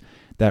things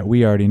that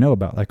we already know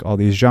about, like all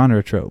these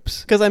genre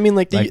tropes. Because I mean,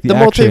 like the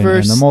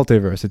multiverse. And the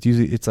multiverse.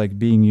 It's like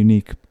being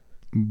unique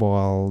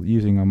while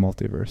using a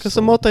multiverse. Because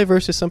the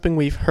multiverse is something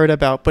we've heard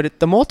about, but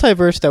the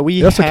multiverse that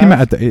we it came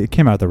out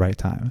at the right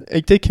time.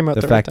 It did come out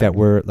the fact that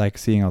we're like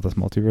seeing all this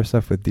multiverse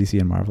stuff with DC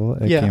and Marvel.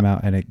 It came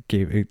out and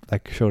it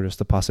like showed us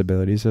the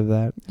possibilities of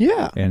that.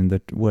 Yeah.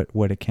 And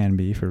what it can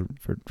be for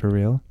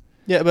real.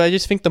 Yeah, but I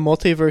just think the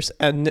multiverse,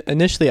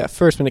 initially at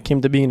first when it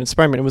came to being in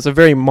Spider-Man, it was a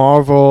very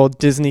Marvel,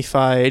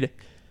 Disney-fied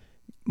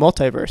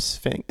multiverse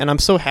thing. And I'm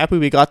so happy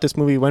we got this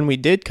movie when we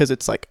did, because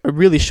it's like, it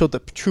really showed the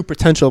true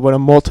potential of what a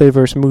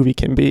multiverse movie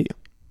can be.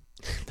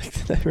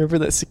 Remember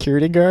that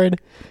security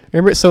guard?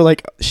 Remember? So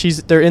like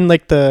they're in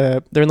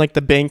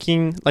the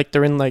banking, like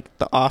they're in like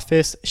the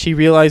office. She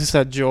realizes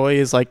that Joy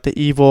is like the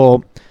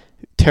evil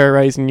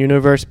terrorizing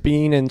universe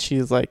being, and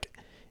she's like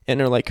in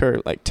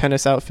her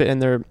tennis outfit,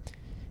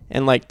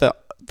 and like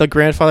the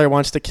grandfather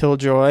wants to kill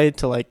Joy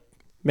to like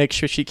make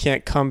sure she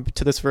can't come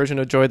to this version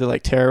of Joy to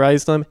like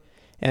terrorize them.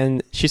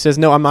 And she says,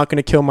 no, I'm not going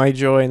to kill my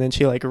Joy. And then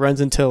she like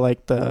runs into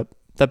like the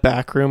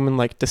back room and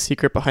like the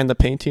secret behind the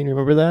painting.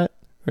 Remember that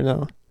or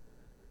no?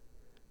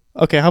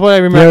 Okay. How about I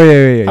remember?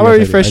 Yeah. How about I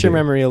refresh your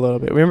memory a little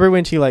bit? Remember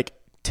when she like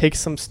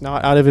takes some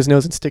snot out of his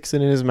nose and sticks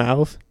it in his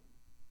mouth?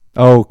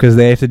 Oh, because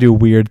they have to do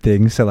weird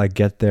things to like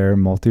get their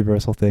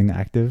multiversal thing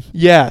active.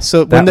 Yeah,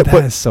 so that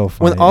is so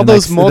funny. When all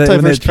those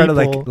multiverse try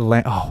people, to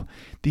like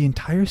the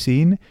entire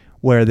scene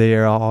where they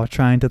are all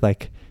trying to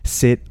like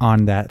sit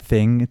on that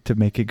thing to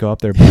make it go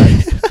up their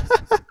butt.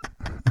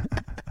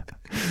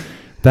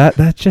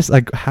 That's just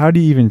like, how do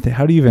you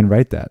even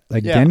write that?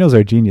 Like, Daniels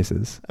are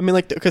geniuses. I mean,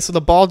 like, okay, so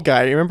the bald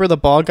guy, remember the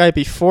bald guy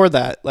before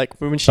that, like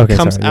when she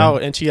comes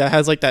out and she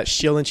has like that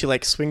shield and she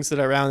like swings it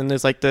around, and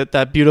there's like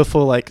that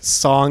beautiful like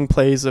song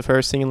plays of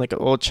her singing like an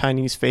old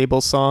Chinese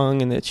fable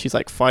song, and that she's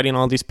like fighting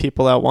all these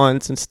people at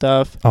once and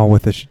stuff. Oh,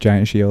 with the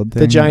giant shield thing?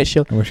 The giant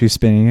shield. Where she's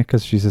spinning it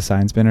because she's a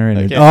sign spinner.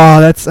 And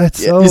that's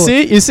so... You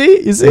see?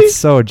 It's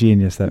so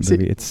genius, that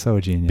movie. It's so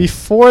genius.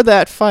 Before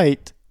that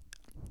fight,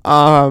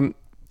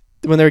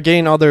 when they're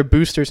getting all their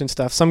boosters and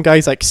stuff, some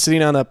guy's like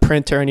sitting on a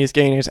printer and he's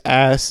getting his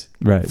ass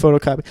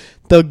photocopy.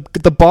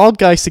 The bald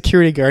guy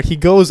security guard, he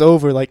goes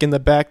over like in the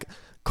back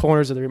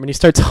corners of the room and he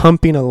starts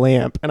humping a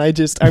lamp. And I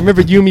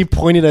remember you and me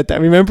pointed at that.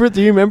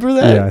 Do you remember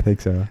that? Yeah, I think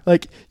so.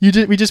 Like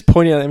we just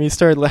pointed at him. He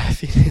started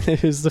laughing.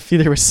 The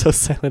theater was so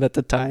silent at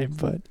the time,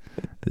 but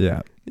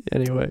yeah.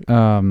 Anyway,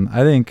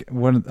 I think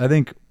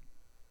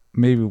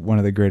maybe one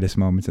of the greatest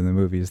moments in the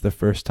movie is the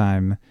first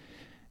time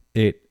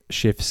it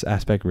shifts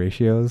aspect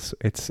ratios.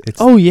 It's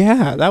Oh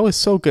yeah, that was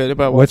so good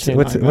about what's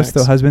watching. what's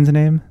the husband's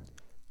name?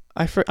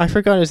 I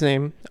forgot his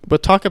name,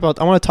 but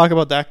I want to talk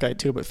about that guy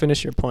too. But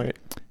finish your point.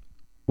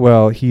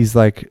 Well, he's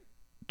like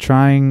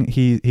trying.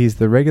 He's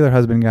the regular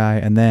husband guy,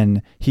 and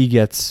then he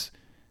gets,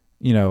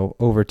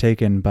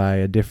 overtaken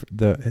by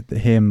the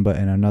him, but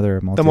in another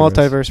multiverse. The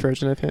multiverse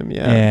version of him,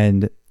 yeah.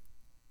 And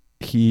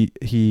he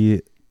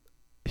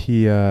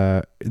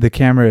the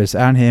camera is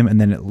on him,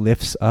 and then it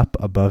lifts up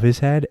above his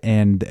head,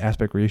 and the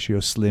aspect ratio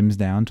slims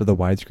down to the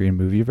widescreen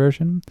movie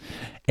version,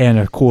 and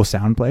a cool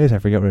sound plays. I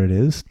forget what it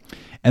is,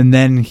 and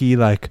then he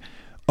like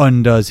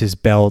undoes his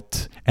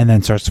belt and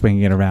then starts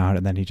swinging it around,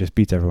 and then he just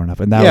beats everyone up,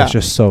 and that was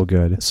just so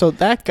good. So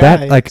that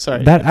guy,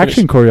 that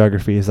action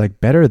choreography is like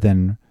better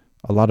than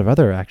a lot of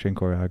other action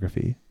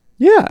choreography.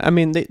 Yeah, I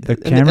mean,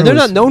 they're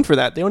not known for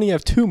that. They only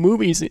have 2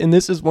 movies, and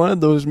this is one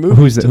of those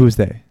movies. Who's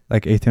they?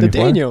 Like A24? The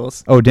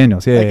Daniels. Oh,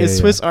 Daniels. Yeah, Is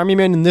Swiss Army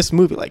Man in this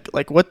movie?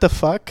 Like what the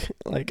fuck?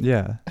 Like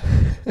yeah.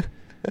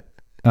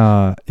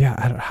 That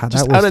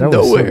was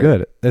so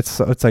good.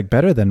 It's like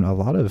better than a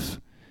lot of.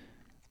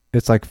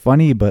 It's like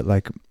funny, but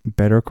like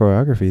better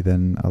choreography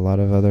than a lot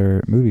of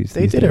other movies.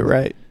 They did it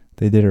right.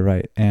 They did it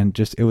right, and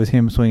just it was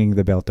him swinging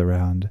the belt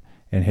around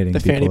and hitting the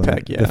people fanny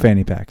pack. The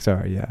fanny pack.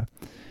 Sorry, yeah.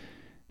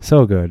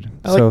 So good.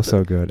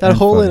 So good. That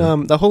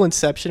whole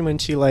Inception, when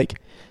she like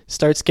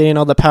starts getting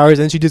all the powers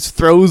and she just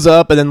throws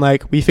up, and then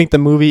like we think the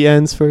movie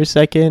ends for a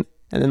second,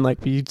 and then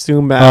like we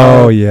zoom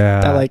out. Oh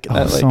yeah.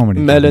 So many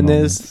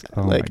meta-ness.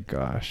 Oh my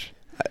gosh.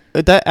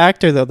 That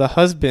actor though, the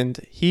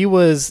husband, he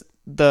was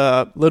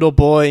the little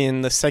boy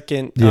in the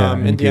second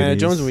Indiana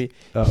Jones movie.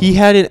 Oh. He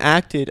hadn't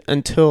acted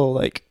until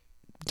like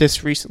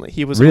just recently.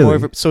 He was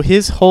really? So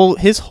his whole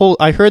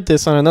I heard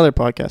this on another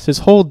podcast. His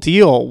whole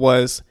deal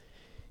was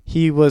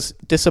he was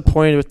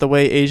disappointed with the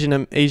way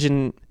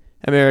Asian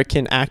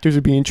American actors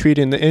were being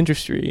treated in the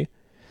industry.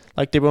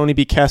 Like they would only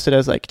be casted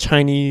as like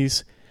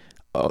Chinese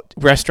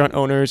restaurant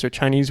owners or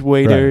Chinese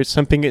waiters, right.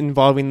 Something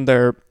involving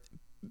their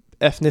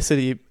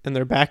ethnicity and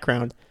their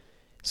background.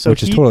 So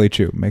which is totally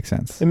true. Makes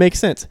sense. It makes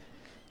sense.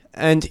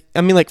 And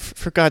I mean, like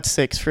for God's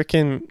sakes,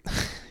 freaking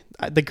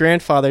the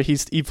grandfather.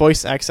 He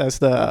voice acts as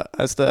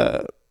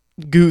the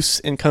goose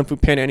in Kung Fu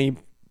Panda, and he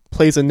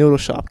plays a noodle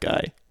shop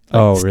guy.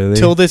 Oh, really?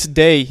 Till this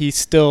day, he's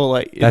still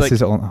like... That's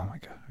his own... Oh, my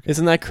God. Okay.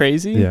 Isn't that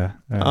crazy? Yeah.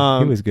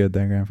 He was good,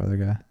 that grandfather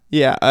guy.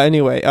 Yeah.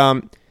 Anyway,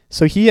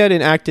 so he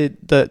hadn't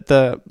acted...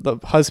 The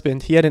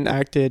husband, he hadn't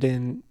acted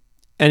in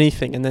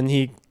anything, and then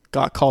he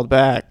got called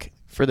back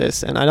for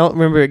this. And I don't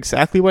remember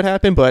exactly what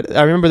happened, but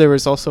I remember there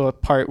was also a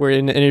part where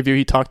in an interview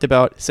he talked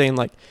about saying,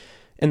 like,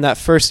 in that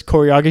first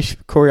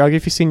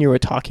choreography scene you were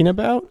talking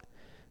about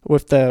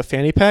with the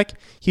fanny pack,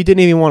 he didn't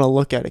even want to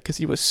look at it because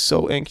he was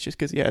so anxious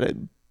because he had to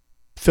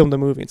film the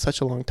movie in such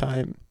a long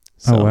time.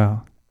 So, oh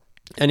wow.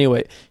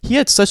 Anyway, he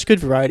had such good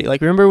variety. Like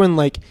remember when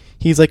like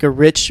he's like a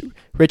rich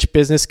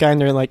business guy,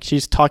 and they're like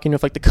she's talking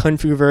with like the kung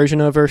fu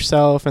version of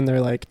herself, and they're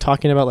like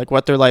talking about like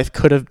what their life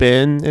could have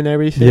been and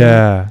everything.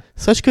 Yeah.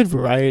 Such good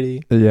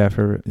variety. Yeah,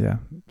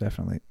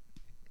 definitely.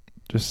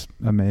 Just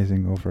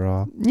amazing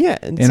overall. Yeah,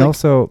 and like,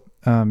 also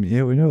we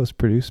know it was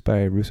produced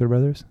by Russo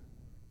brothers.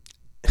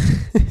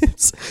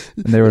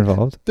 And they were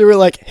involved. They were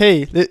like,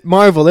 "Hey,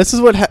 Marvel, this is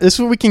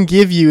what we can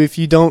give you if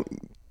you don't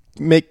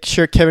make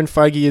sure Kevin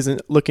Feige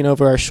isn't looking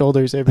over our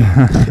shoulders every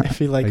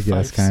like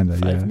 5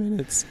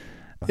 minutes."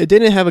 It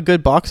didn't have a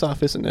good box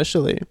office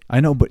initially.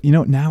 I know, but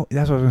now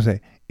that's what I was gonna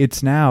say.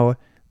 It's now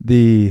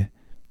the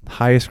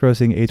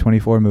highest-grossing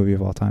A24 movie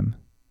of all time.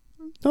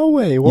 No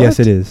way! What? Yes,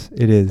 it is.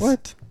 It is.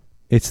 What?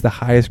 It's the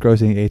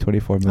highest-grossing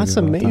A24 movie. That's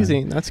of all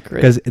amazing. Time. That's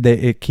great. Because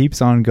it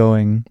keeps on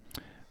going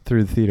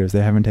through the theaters.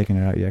 They haven't taken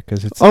it out yet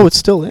because it's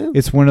still in.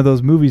 It's one of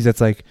those movies that's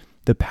like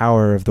the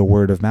power of the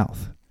word of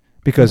mouth,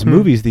 because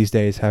movies these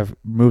days have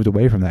moved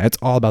away from that. It's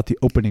all about the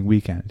opening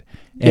weekend.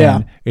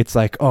 And it's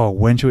like,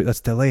 when should let's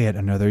delay it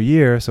another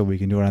year so we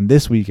can do it on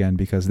this weekend,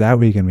 because that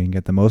weekend we can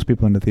get the most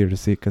people in the theater to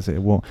see it,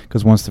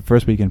 because once the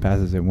first weekend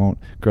passes, it won't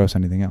gross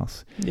anything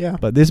else. Yeah.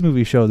 But this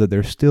movie showed that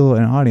there's still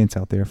an audience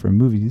out there for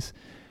movies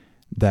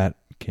that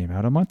came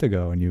out a month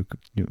ago, and you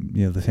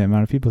the same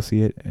amount of people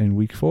see it in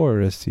week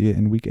 4 as see it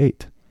in week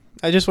 8.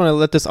 I just want to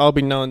let this all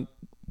be known.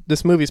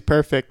 This movie's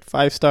perfect.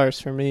 5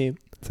 stars for me.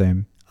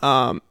 Same.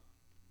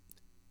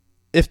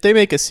 If they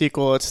make a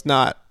sequel, it's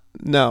not.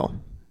 No.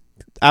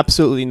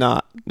 Absolutely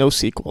not. No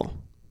sequel.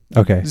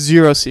 Okay.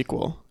 0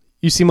 sequel.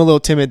 You seem a little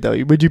timid,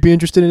 though. Would you be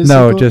interested in a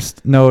sequel?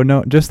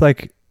 Just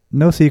like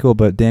no sequel,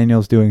 but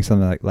Daniel's doing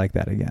something like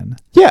that again.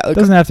 Yeah. It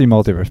doesn't have to be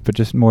multiverse, but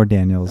just more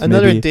Daniels.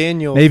 Another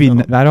Daniel Maybe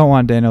film. I don't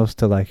want Daniels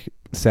to like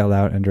sell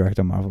out and direct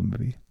a Marvel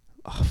movie.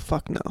 Oh,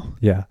 fuck no.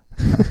 Yeah.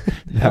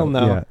 Hell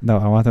no. Yeah. No,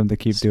 I want them to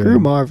keep doing. Screw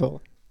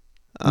Marvel.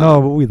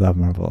 No, but we love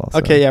Marvel also.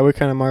 Okay, yeah, we're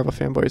kind of Marvel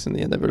fanboys in the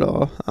end of it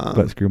all.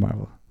 But screw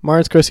Marvel.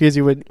 Martin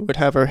Scorsese would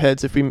have our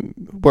heads if we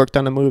worked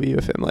on a movie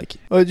with him. Like,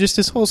 just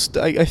this whole...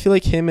 I feel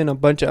like him and a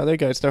bunch of other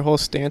guys, their whole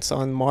stance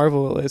on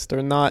Marvel is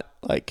they're not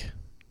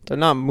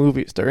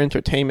movies. They're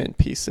entertainment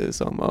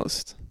pieces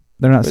almost.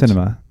 They're not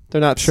cinema.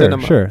 They're not Sure,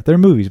 cinema. sure. They're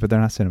movies, but they're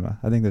not cinema.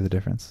 I think there's a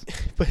difference.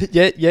 But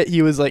yet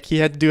he was like, he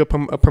had to do a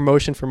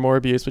promotion for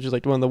Morbius, which is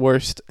like one of the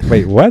worst.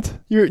 Wait, what?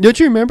 Don't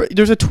you remember?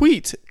 There's a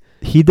tweet.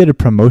 He did a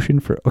promotion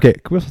for... Okay,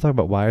 can we also talk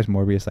about why is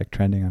Morbius like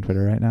trending on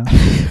Twitter right now?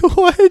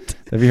 What?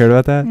 Have you heard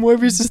about that?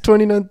 Morbius is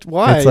 29.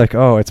 Why? It's like,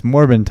 oh, it's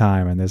Morbin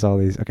time, and there's all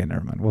these... Okay,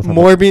 never mind. We'll talk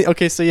Morbin.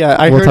 Okay, so yeah,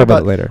 I we'll heard talk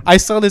about it later. I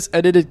saw this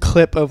edited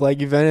clip of like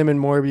Venom and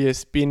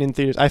Morbius being in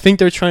theaters. I think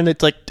they're trying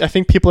to I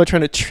think people are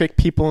trying to trick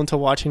people into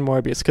watching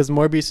Morbius because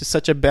Morbius is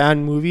such a bad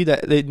movie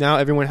that now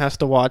everyone has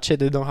to watch it.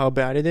 They know how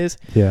bad it is.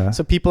 Yeah.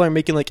 So people are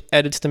making like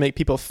edits to make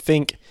people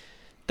think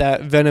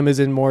that Venom is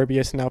in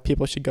Morbius. And now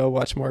people should go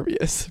watch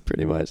Morbius,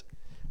 pretty much.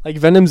 Like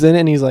Venom's in it,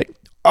 and he's like,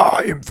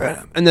 "I am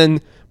Venom," and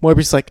then Morbius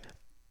is like,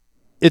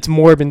 "It's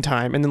Morbin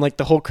time," and then like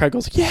the whole crowd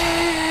goes,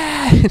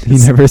 "Yeah!" He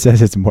never says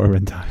it's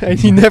Morbin time. And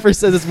he never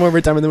says it's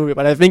Morbin time in the movie,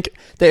 but I think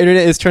the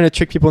internet is trying to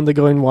trick people into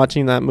going and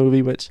watching that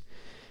movie. Which,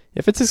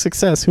 if it's a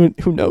success, who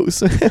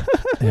knows?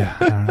 Yeah,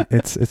 I don't know.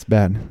 It's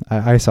bad.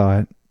 I saw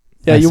it.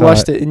 Yeah, you saw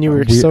watched it and you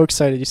were we- so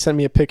excited. You sent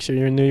me a picture.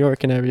 You're in New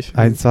York and everything.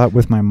 I saw it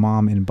with my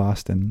mom in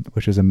Boston,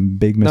 which is a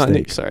big Not New,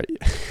 mistake. sorry.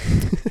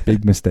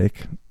 Big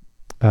mistake.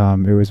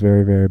 It was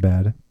very, very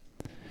bad.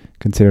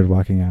 Considered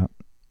walking out.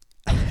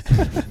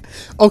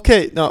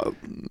 Okay, no.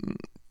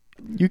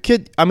 You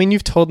could. I mean,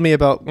 you've told me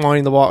about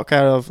wanting to walk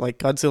out of like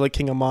Godzilla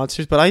King of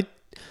Monsters, but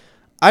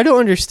I don't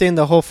understand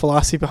the whole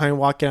philosophy behind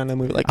walking out of a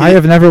movie. Like, I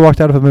have never walked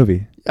out of a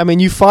movie. I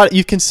mean, you've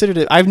considered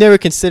it. I've never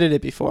considered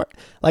it before.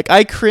 Like,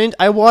 I cringed.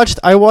 I watched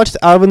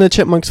Alvin and the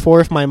Chipmunks 4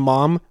 with my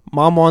mom.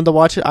 Mom wanted to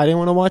watch it. I didn't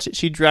want to watch it.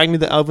 She dragged me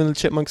to Alvin and the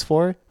Chipmunks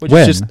 4, which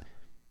When? is just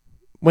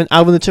when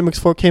Alvin and the Chipmunks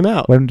 4 came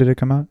out. When did it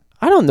come out?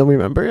 I don't know.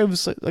 Remember, it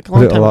was like a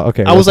Was long it time.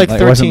 okay. I was like It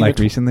 13. wasn't like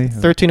recently.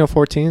 13 or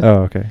 14.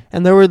 Oh, okay.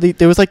 And there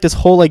was like this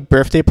whole like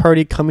birthday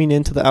party coming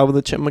into the Alvin and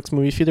the Chipmunks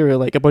movie theater. Where,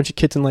 like a bunch of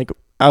kids in like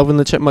Alvin and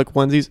the Chipmunk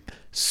onesies.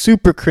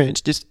 Super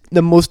cringe. Just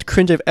the most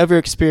cringe I've ever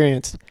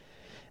experienced.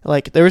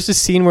 Like there was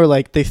this scene where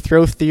like they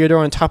throw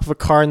Theodore on top of a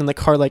car and then the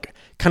car like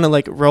kind of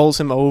like rolls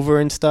him over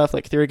and stuff.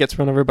 Like Theodore gets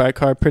run over by a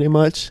car pretty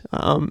much.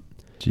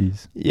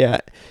 Jeez. Yeah.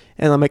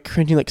 And I'm like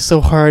cringing like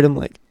so hard. I'm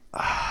like,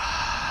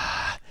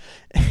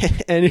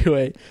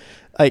 Anyway,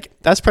 like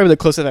that's probably the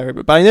closest I've ever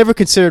been. But I never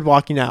considered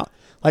walking out.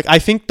 Like I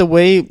think the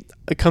way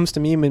it comes to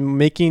me when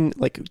making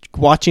like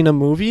watching a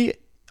movie,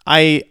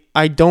 I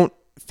don't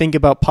think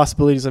about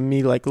possibilities of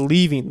me like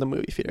leaving the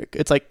movie theater.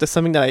 It's like there's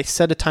something that I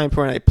set a time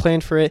for and I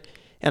plan for it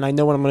and I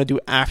know what I'm going to do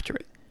after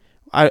it.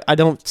 I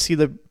don't see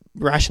the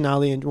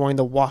rationality in wanting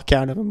to walk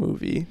out of a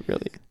movie,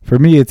 really. For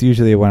me, it's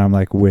usually when I'm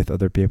like with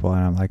other people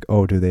and I'm like,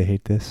 oh, do they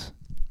hate this?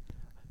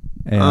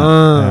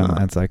 And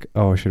it's like,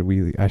 oh, I should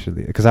leave?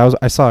 Because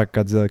I saw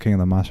Godzilla King of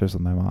the Monsters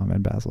with my mom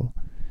and Basil.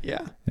 Yeah.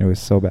 And it was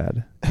so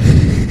bad.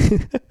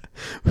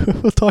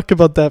 We'll talk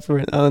about that for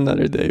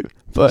another day.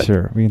 But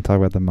sure, we can talk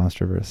about the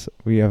Monsterverse.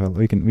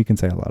 We can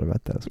say a lot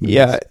about those movies.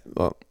 Yeah.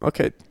 Well,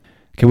 okay.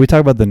 Can we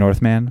talk about the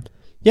Northman?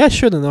 Yeah,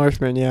 sure. The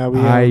Northman. Yeah,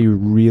 I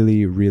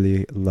really,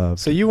 really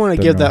love. So you want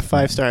to give that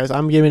 5 stars?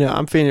 I'm feeling it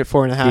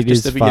 4.5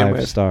 just to begin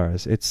with. It is 5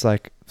 stars. It's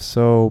like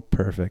so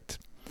perfect,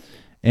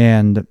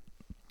 and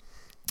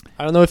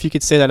I don't know if you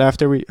could say that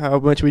after how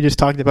much we just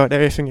talked about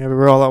everything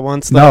ever all at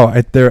once. No,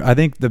 I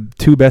think the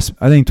two best.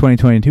 I think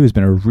 2022 has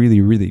been a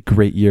really, really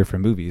great year for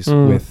movies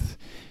with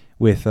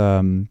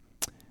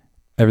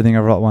Everything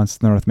Ever All at Once,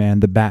 The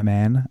Northman, The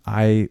Batman.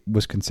 I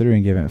was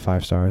considering giving it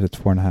 5 stars. It's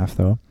 4.5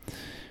 though.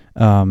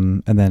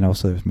 And then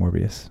also there's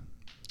Morbius.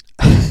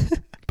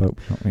 But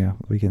yeah,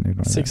 we can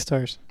ignore 6 that.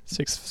 stars.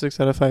 6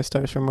 out of 5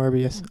 stars for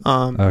Morbius.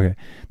 Okay.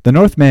 The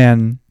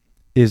Northman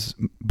is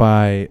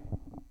by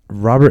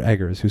Robert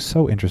Eggers, who's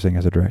so interesting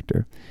as a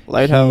director.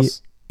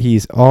 Lighthouse.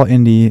 He's all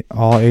indie,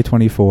 all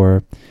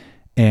A24,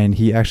 and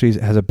he actually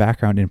has a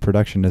background in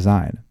production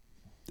design,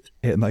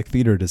 in like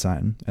theater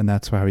design, and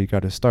that's how he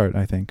got his start,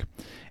 I think.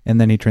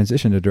 And then he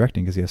transitioned to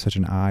directing because he has such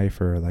an eye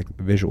for like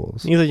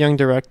visuals. He's a young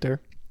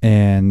director.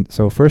 And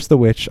so first The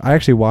Witch, I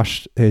actually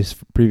watched his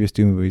previous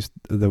 2 movies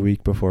the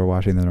week before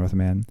watching The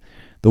Northman.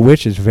 The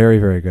Witch is very,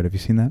 very good. Have you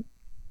seen that?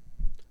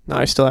 No,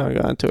 I still haven't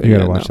gotten to it. You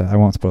gotta watch that. I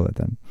won't spoil it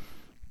then.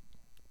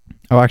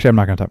 Oh, actually, I'm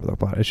not gonna talk about the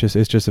plot. It's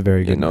just a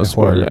very good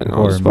horror movie.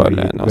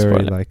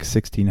 Very like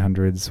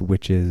 1600s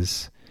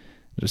witches.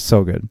 Just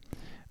so good.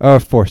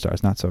 4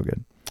 stars, not so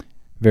good.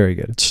 Very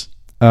good.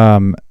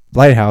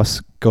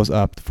 Lighthouse goes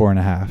up to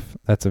 4.5.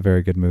 That's a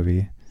very good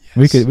movie.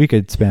 Yes. We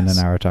could spend an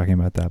hour talking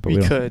about that, but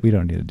we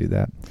don't need to do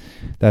that.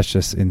 That's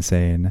just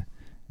insane.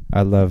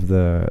 I love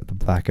the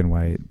black and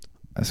white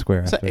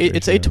square.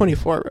 It's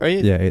A24,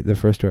 right? Yeah, the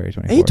first 2 are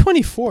A24.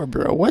 A24,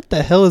 bro. What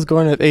the hell is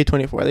going on with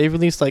A24? They've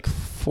released like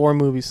 4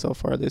 movies so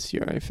far this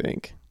year, I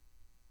think.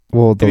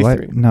 Well, the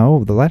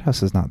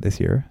Lighthouse is not this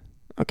year.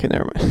 Okay,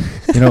 never mind.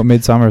 You know,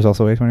 Midsommar is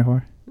also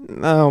A24.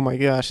 Oh my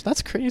gosh,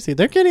 that's crazy.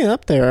 They're getting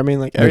up there. I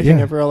mean, like Everything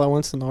Ever All at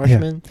Once, The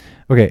Northman.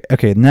 Yeah.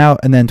 Okay. Now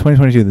and then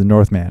 2022, The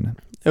Northman.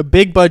 A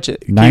big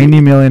budget.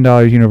 $90 million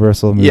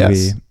Universal movie.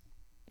 Yes.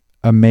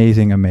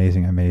 Amazing.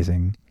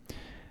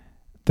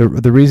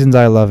 The reasons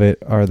I love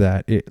it are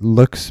that it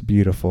looks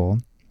beautiful.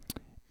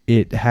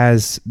 it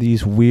has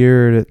these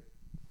weird,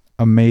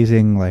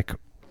 amazing like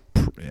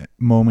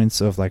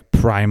moments of like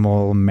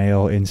primal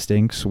male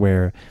instincts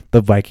where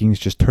the Vikings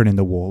just turn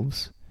into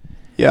wolves.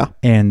 Yeah.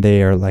 And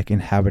they are like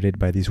inhabited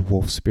by these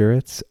wolf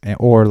spirits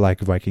or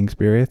like Viking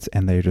spirits,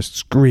 and they just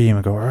scream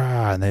and go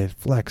rah, and they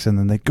flex, and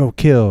then they go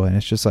kill, and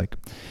it's just like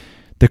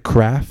the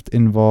craft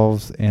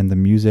involved and the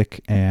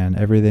music and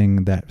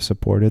everything that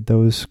supported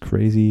those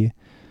crazy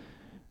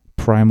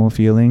primal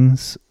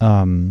feelings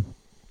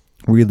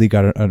really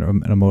got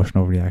an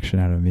emotional reaction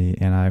out of me,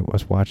 and I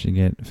was watching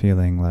it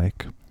feeling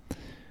like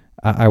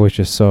I was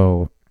just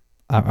so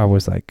I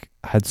was like,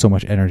 I had so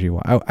much energy.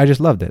 I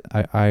just loved it.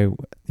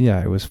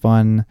 Yeah, it was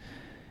fun.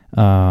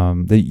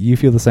 You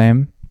feel the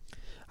same?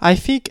 I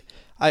think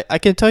I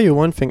can tell you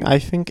one thing. I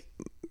think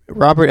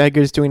Robert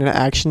Eggers doing an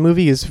action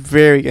movie is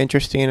very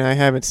interesting, and I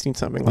haven't seen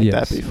something like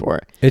that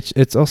before.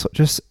 It's also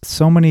just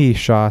so many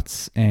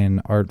shots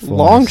and artful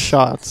long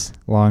shots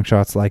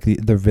like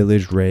the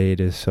village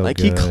raid is so like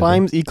good.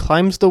 He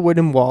climbs the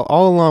wooden wall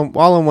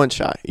all in one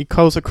shot. He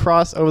goes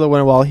across over the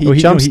wooden wall. He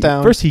jumps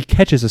down. First he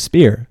catches a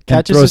spear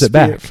and throws it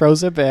back.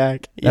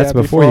 That's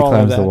before he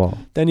climbs the wall.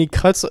 Then he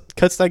cuts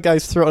that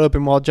guy's throat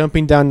open while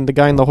jumping down. The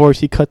guy on the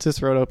horse, he cuts his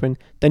throat open.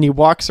 Then he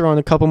walks around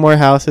a couple more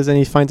houses and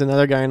he finds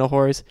another guy on a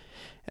horse.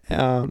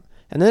 And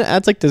then it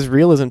adds like this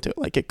realism to it.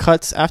 Like it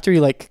cuts after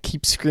he like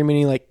keeps screaming,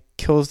 he like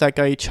kills that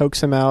guy, he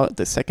chokes him out,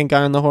 the second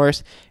guy on the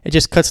horse. It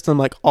just cuts them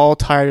like all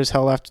tired as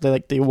hell after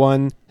they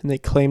won and they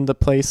claimed the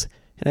place.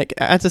 And it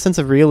adds a sense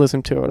of realism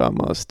to it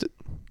almost.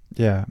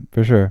 Yeah,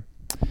 for sure.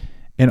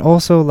 And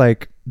also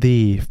like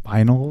the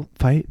final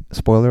fight,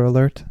 spoiler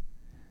alert,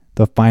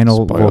 the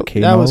final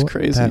volcano. That was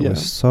crazy. That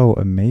was so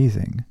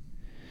amazing.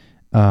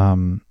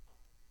 And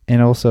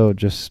also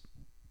just,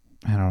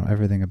 I don't know,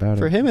 everything about it.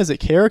 For him as a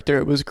character,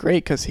 it was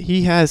great because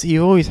he's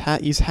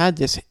had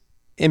this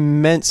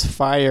immense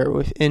fire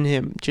within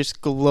him,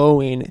 just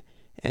glowing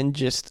and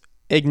just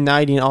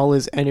igniting all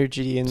his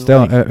energy. And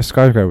still,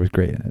 Skarsgård was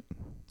great in it.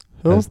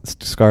 Who?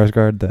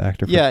 Skarsgård, the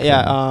actor.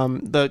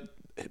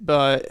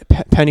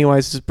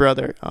 Pennywise's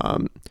brother.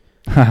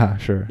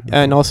 Sure.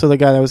 And also the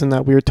guy that was in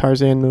that weird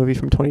Tarzan movie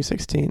from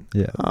 2016.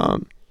 Yeah.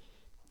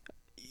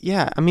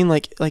 Yeah, I mean,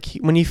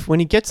 when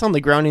he gets on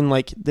the ground and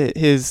like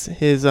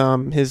his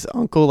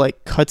uncle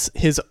like cuts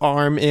his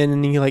arm in,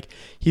 and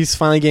he's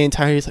finally getting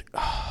tired. He's like,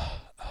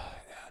 oh,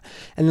 yeah.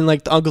 And then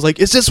like the uncle's like,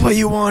 "Is this what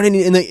you want?" And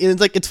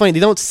it's like, it's funny. They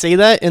don't say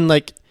that in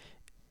like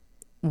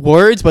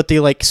words, but they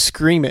like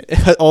scream it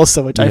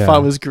also, which I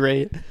thought was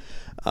great.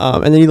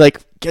 And then he like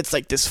gets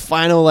like this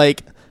final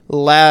like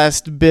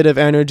last bit of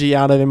energy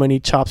out of him when he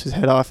chops his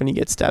head off and he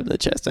gets stabbed in the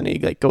chest, and he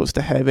like goes to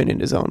heaven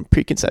in his own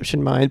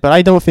preconception mind. But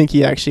I don't think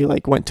he actually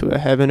like went to a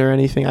heaven or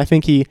anything. I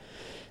think he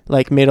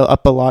like made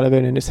up a lot of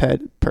it in his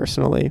head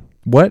personally.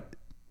 What?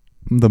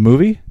 The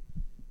movie?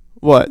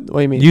 What do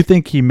you mean? You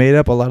think he made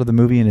up a lot of the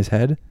movie in his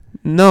head?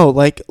 No,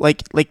 like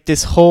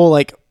this whole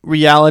like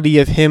reality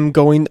of him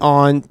going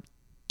on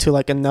to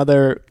like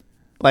another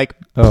like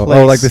place.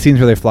 Like the scenes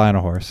where they fly on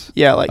a horse.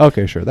 Yeah, like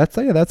okay, sure. That's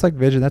like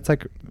vision. That's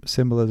like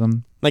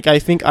symbolism. Like I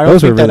don't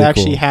think that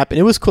actually happened.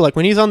 It was cool. Like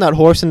when he's on that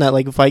horse and that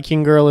like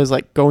Viking girl is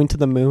like going to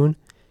the moon.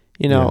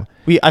 You know,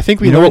 I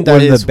think we learned that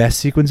one of the best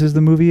sequences of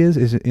the movie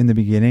is in the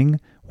beginning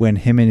when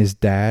him and his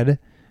dad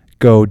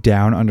go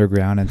down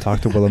underground and talk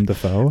to Willem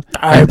Dafoe,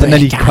 and then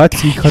he cuts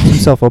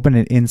himself open,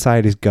 and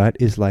inside his gut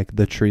is like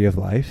the tree of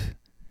life.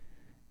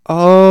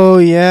 Oh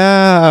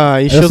yeah,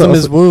 he shows him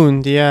his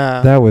wound.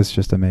 Yeah, that was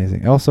just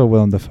amazing. Also,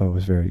 Willem Dafoe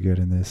was very good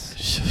in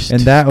this,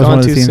 and that was one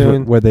of the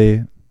scenes where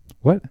they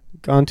what.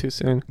 Gone too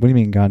soon. What do you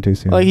mean gone too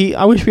soon? Like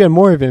I wish we had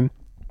more of him.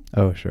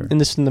 Oh sure. In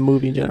the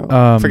movie in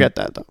general. Forget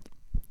that though.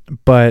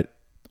 But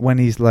when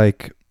he's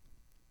like,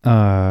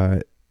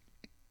 that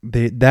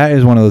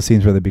is one of those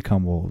scenes where they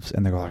become wolves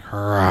and they go like,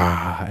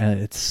 rah, and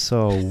it's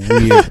so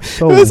weird,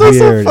 so it was weird,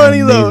 so funny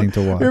and amazing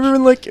to watch.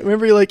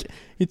 Remember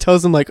he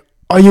tells them like,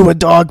 "Are you a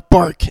dog?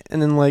 Bark!" And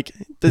then like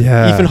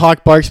Ethan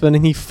Hawke barks, but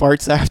then he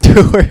farts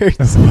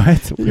afterwards.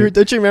 What?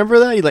 Don't you remember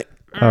that? He like.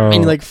 And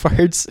he like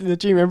farts.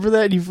 Did you remember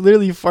that? He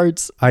literally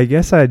farts. I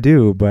guess I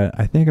do, but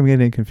I think I'm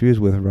getting confused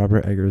with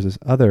Robert Eggers'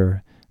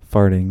 other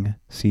farting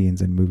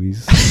scenes in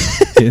movies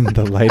in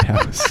The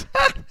Lighthouse.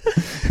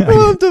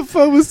 Willem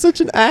Dafoe was such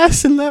an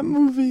ass in that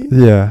movie.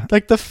 Yeah.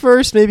 Like the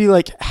first maybe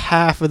like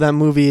half of that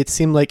movie, it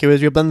seemed like it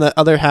was real, but then the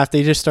other half,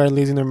 they just started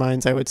losing their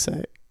minds, I would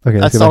say. Okay,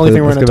 that's the only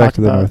thing we're going to talk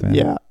about. Northman.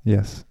 Yeah.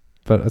 Yes.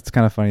 But it's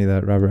kind of funny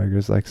that Robert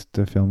Eggers likes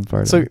to film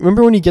farting. So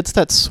remember when he gets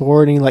that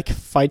sword and he like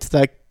fights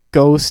that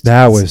ghost?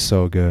 That was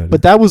so good.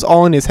 But that was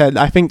all in his head.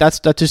 I think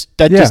that's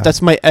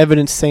my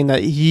evidence saying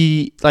that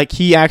he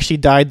actually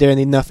died there and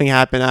then nothing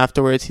happened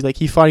afterwards.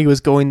 He thought he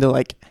was going to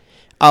like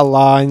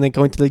Allah and like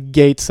going to the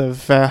gates of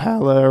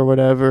Valhalla or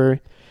whatever.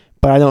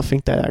 But I don't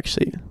think that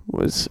actually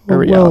was a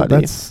reality.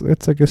 Well,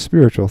 it's like a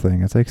spiritual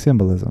thing. It's like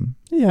symbolism.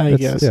 Yeah, I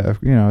guess.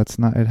 Yeah, it's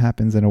not. It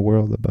happens in a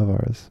world above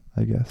ours,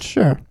 I guess.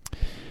 Sure.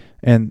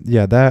 And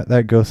yeah,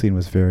 that ghost scene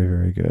was very,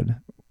 very good,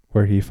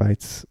 where he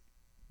fights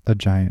a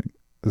giant.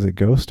 Is it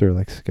ghost or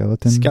like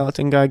skeleton?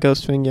 Skeleton guy,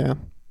 ghost thing, yeah.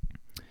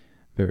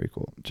 very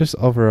cool. Just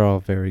overall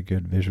very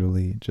good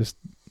visually. Just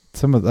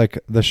some of like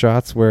the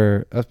shots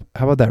where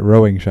how about that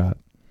rowing shot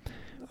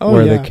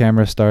where the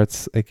camera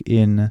starts like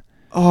in.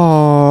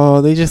 Oh,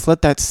 they just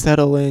let that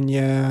settle in.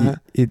 Yeah,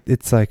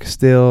 it's like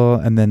still,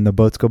 and then the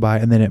boats go by,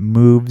 and then it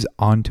moves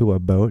onto a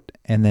boat,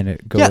 and then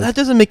it goes. Yeah, that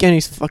doesn't make any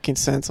fucking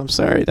sense. I'm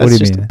sorry, that's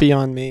just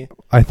beyond me.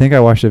 I think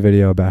I watched a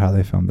video about how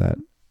they filmed that,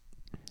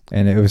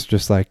 and it was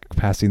just like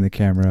passing the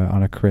camera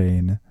on a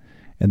crane,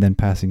 and then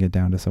passing it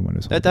down to someone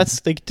who's.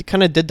 They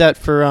kind of did that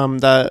for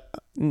the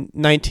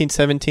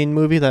 1917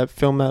 movie, that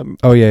film.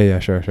 Oh yeah,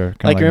 sure.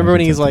 Like remember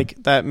when he's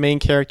like that main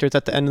character is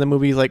at the end of the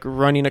movie, he's like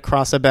running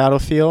across a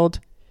battlefield.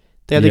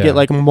 They had to get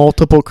like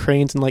multiple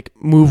cranes and like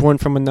move one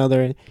from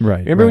another.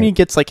 Right. Remember when he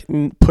gets like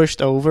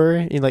pushed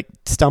over, he like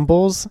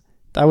stumbles.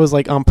 That was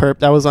like on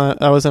purpose. That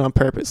wasn't on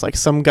purpose. Like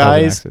some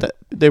guys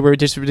they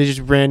just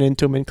ran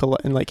into him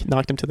and like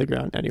knocked him to the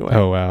ground anyway.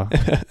 Oh wow,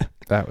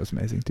 that was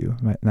amazing too.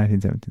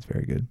 1917 is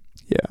very good.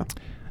 Yeah.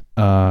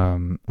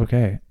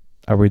 Okay.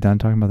 Are we done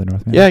talking about the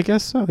Northman? Yeah, I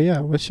guess so.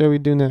 Yeah. What shall we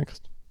do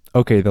next?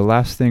 Okay, the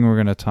last thing we're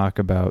gonna talk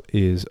about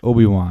is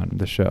Obi-Wan,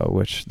 the show,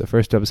 which the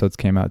first 2 episodes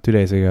came out 2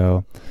 days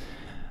ago.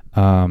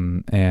 We're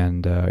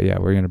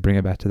going to bring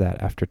it back to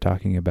that after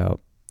talking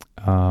about,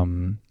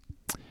 the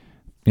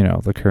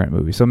current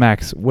movie. So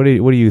Max, what do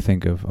you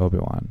think of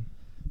Obi-Wan?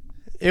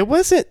 There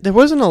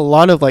wasn't a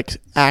lot of like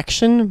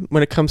action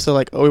when it comes to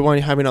like Obi-Wan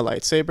having a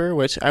lightsaber,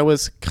 which I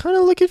was kind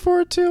of looking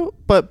forward to.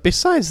 But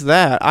besides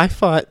that, I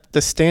thought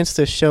the stance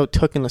this show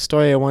took in the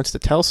story it wants to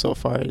tell so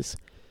far is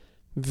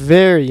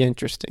very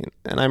interesting,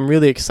 and I'm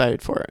really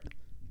excited for it.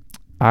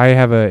 I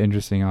have an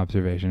interesting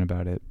observation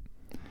about it.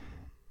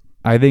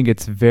 I think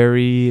it's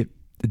very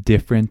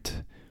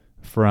different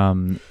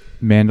from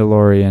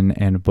Mandalorian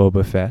and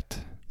Boba Fett,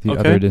 the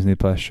other Disney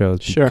Plus shows,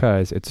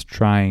 because it's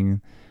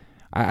trying.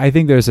 I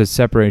think there's a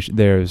separation.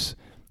 There's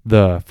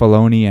the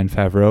Filoni and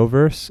Favreau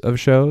verse of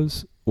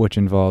shows, which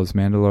involves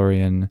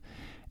Mandalorian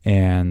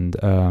and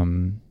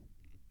Boba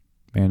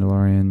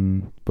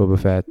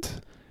Fett,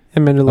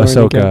 and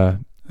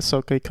Mandalorian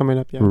Ahsoka coming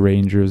up, yeah.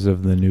 Rangers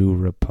of the New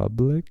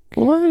Republic.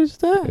 What is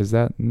that? Is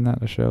that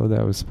not a show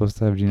that was supposed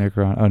to have Gina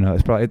Carano? Oh no,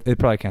 it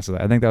probably canceled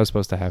that. I think that was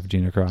supposed to have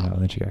Gina Carano,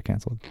 and then she got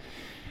canceled.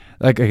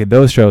 Like, okay,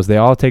 those shows, they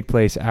all take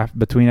place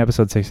between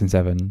episode 6 and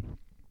 7,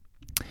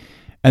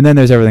 and then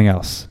there's everything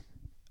else,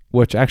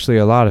 which actually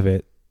a lot of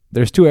it.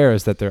 There's 2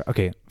 eras that they're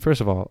okay. First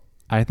of all,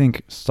 I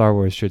think Star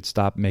Wars should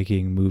stop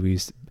making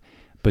movies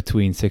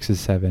between 6 and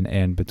 7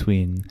 and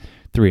between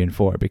 3 and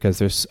 4, because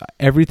there's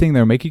everything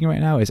they're making right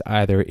now is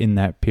either in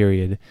that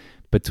period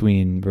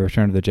between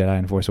Return of the Jedi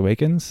and Force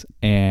Awakens,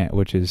 and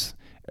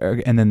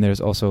then there's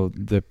also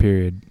the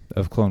period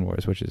of Clone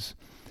Wars, which is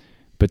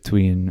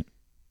between,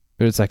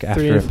 it's like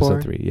after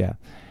episode 3, yeah.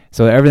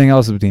 So everything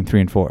else is between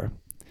 3 and 4,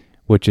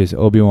 which is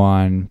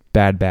Obi-Wan,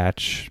 Bad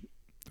Batch,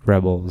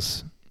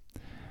 Rebels.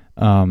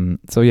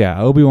 So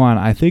yeah, Obi-Wan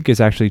I think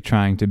is actually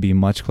trying to be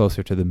much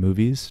closer to the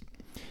movies.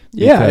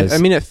 Yeah, I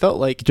mean, it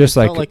felt like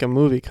a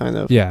movie, kind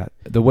of. Yeah,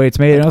 the way it's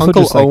made, like and also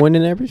Uncle just Owen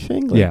and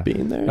everything, like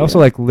being there. Also,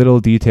 like little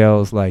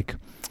details, like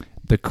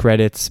the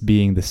credits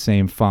being the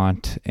same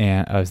font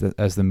and as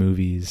the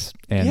movies,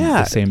 and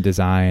the same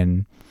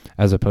design,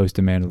 as opposed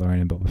to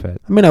Mandalorian and Boba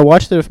Fett. I mean, I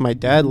watched it with my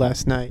dad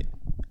last night,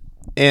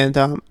 and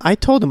I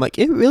told him like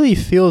it really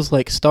feels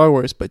like Star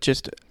Wars, but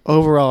just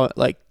overall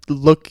like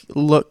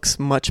looks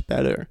much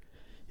better,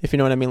 if you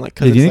know what I mean. Like,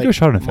 do you think it was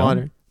shot on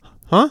modern. film?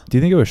 Huh? Do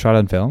you think it was shot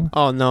on film?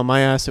 Oh no,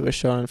 my ass! It was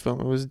shot on film.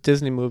 It was a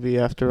Disney movie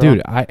after all.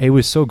 Dude, it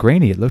was so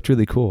grainy. It looked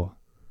really cool,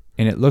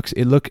 and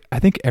I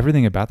think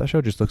everything about that show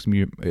just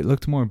it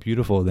looked more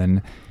beautiful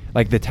than,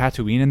 like the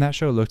Tatooine in that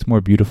show looked more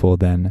beautiful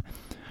than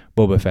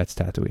Boba Fett's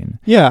Tatooine.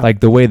 Yeah,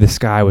 like the way the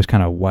sky was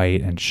kind of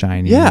white and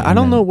shiny. Yeah, I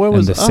don't know what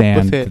was the up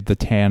sand, with it. The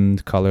tan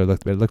color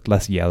looked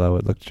less yellow.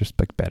 It looked just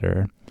like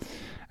better.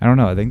 I don't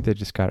know. I think they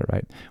just got it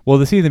right. Well,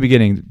 the scene in the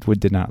beginning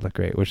did not look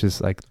great, which is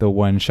like the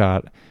one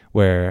shot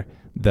where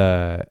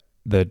the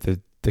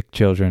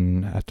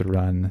children have to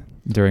run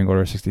during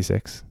Order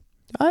 66.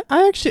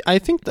 I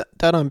think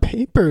that on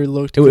paper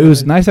looked it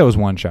was nice. That was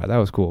one shot. That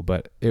was cool,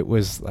 but it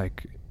was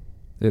like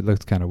it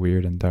looked kind of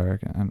weird and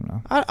dark. I don't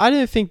know. I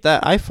didn't think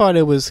that. I thought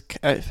it was.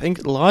 I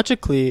think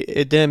logically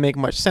it didn't make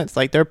much sense.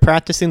 Like they're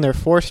practicing their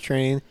force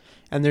training,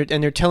 and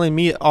they're telling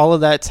me all of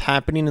that's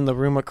happening in the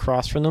room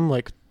across from them.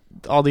 Like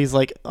all these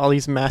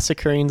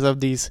massacrings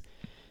of these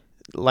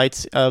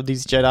lights of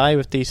these Jedi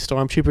with these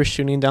stormtroopers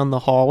shooting down the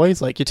hallways.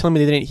 Like you're telling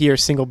me they didn't hear a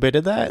single bit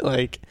of that?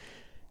 Like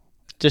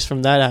just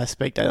from that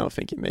aspect, I don't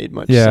think it made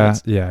much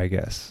sense. Yeah, I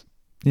guess.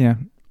 Yeah,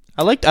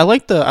 I like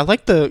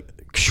the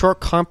short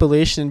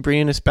compilation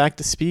bringing us back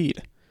to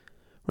speed.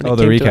 The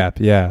recap,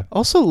 yeah.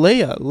 Also,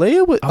 Leia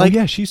was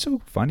yeah, she's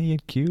so funny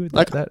and cute.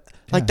 Like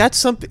that's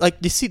something. Like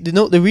you see,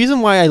 the reason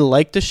why I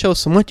like the show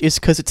so much is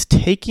because it's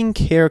taking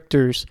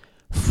characters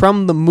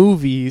from the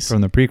movies,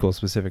 from the prequels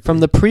specifically, from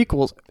the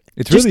prequels.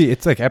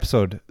 It's like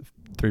episode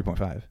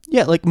 3.5.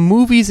 Yeah, like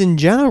movies in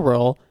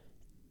general,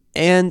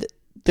 and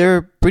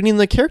they're bringing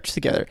the characters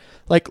together.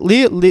 Like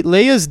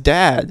Leia's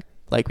dad,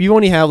 like we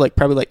only have like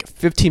probably like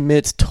 15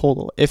 minutes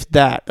total, if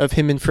that, of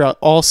him in throughout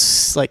all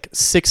like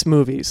 6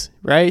 movies,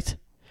 right?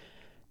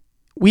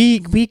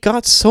 We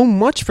got so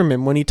much from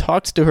him when he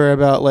talks to her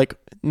about like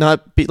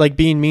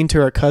being mean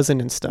to her cousin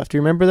and stuff. Do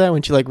you remember that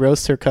when she like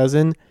roasts her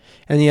cousin,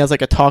 and he has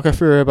like a talk with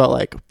her about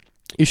like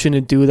you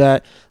shouldn't do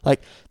that?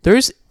 Like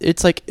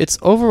it's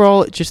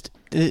overall just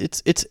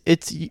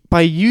it's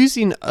by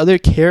using other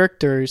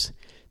characters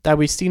that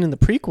we've seen in the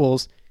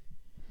prequels,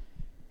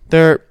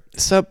 they're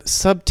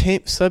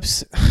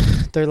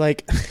they're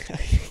like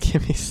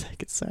give me a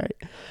second, sorry.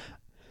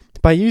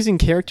 By using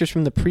characters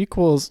from the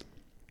prequels,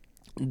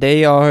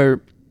 they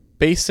are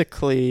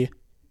basically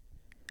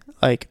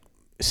like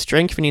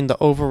strengthening the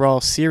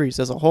overall series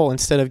as a whole,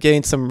 instead of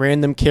getting some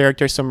random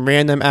character, some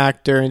random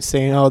actor, and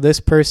saying, oh, this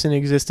person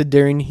existed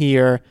during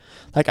here.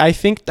 Like, I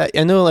think that,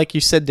 I know, like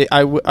you said,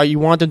 that you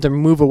want them to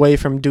move away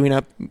from doing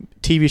up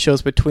TV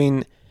shows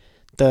between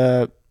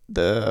the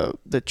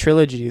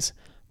trilogies,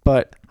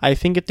 but I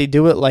think if they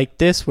do it like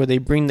this, where they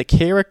bring the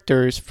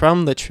characters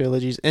from the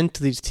trilogies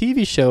into these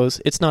TV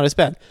shows, it's not as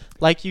bad.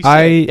 Like you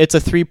said, it's a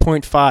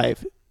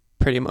 3.5,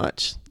 pretty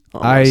much.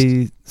 Almost.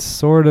 I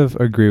sort of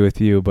agree with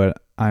you, but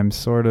I'm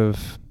sort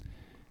of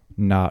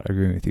not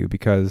agreeing with you,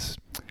 because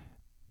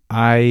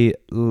you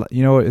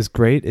know what is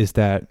great is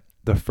that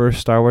the first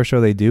Star Wars show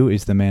they do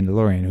is The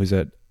Mandalorian, who's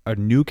a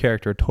new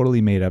character,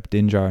 totally made up,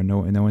 Din Djarin,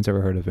 no one's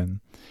ever heard of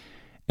him,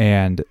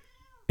 and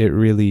it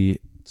really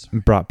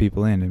brought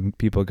people in, and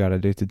people got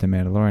addicted to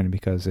Mandalorian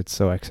because it's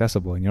so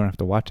accessible and you don't have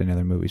to watch any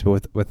other movies.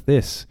 But with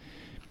this,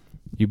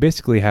 you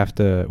basically have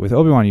to, with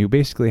Obi-Wan, you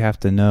basically have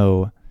to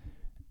know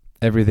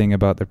everything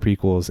about the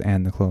prequels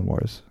and the Clone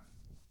Wars.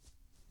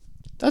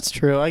 That's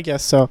true, I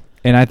guess so.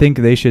 And I think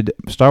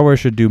Star Wars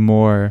should do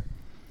more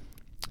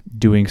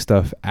doing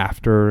stuff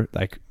after,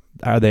 like,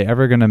 are they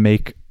ever going to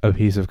make a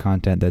piece of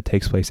content that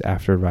takes place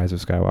after Rise of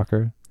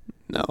Skywalker?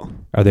 No.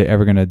 Are they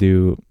ever going to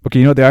do... Okay,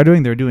 you know what they are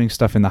doing? They're doing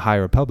stuff in the High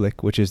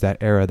Republic, which is that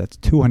era that's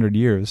 200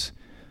 years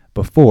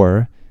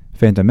before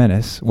Phantom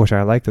Menace, which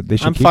I like that they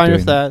should keep doing. I'm fine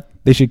with that.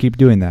 They should keep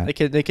doing that.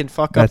 They can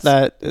fuck up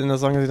that, and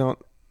as long as they don't...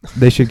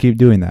 They should keep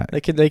doing that.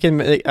 They can.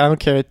 I don't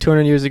care.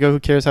 200 years ago, who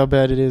cares how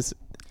bad it is?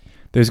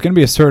 There's going to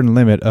be a certain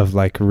limit of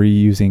like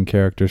reusing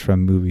characters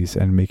from movies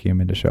and making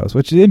them into shows,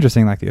 which is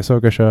interesting. Like the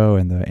Ahsoka show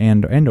and the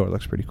Andor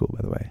looks pretty cool,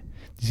 by the way.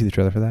 Did you see the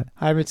trailer for that?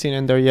 I haven't seen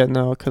Andor yet.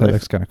 No, that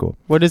looks kind of cool.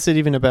 What is it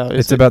even about?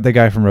 It's about the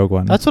guy from Rogue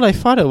One. That's what I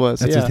thought it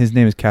was. Yeah. His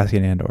name is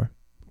Cassian Andor.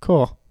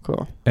 Cool.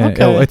 And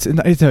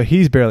okay.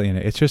 He's barely in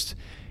it. It's just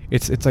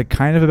it's like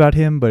kind of about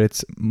him, but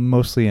it's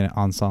mostly an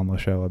ensemble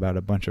show about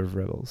a bunch of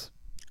rebels.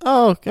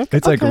 Oh, okay.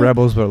 It's like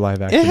Rebels, but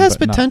live action. It has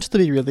potential to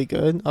be really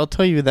good. I'll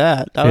tell you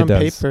that. On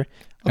paper. Okay.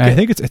 And I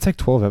think it's like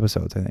 12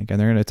 episodes, I think.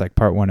 And it's like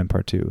part 1 and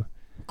part 2.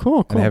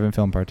 Cool. And they haven't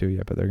filmed part 2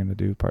 yet, but they're going to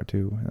do part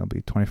 2. It'll be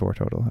 24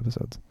 total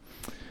episodes.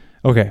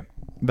 Okay.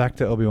 Back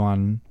to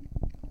Obi-Wan.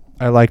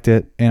 I liked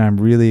it, and I'm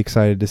really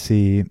excited to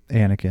see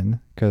Anakin,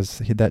 because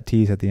that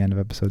tease at the end of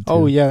episode 2.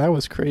 Oh, yeah. That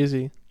was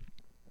crazy.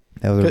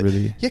 That was a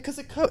really... Yeah, because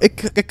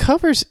it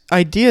covers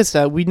ideas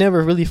that we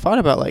never really thought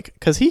about. Like,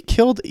 because he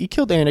killed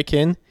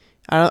Anakin...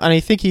 and I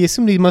think he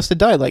assumed he must have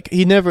died. Like,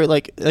 he never,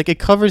 like it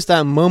covers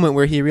that moment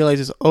where he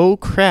realizes, oh,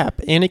 crap,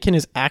 Anakin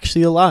is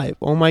actually alive.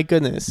 Oh, my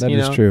goodness. That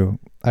is true.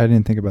 I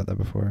didn't think about that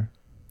before.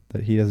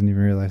 That he doesn't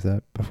even realize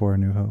that before A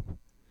New Hope.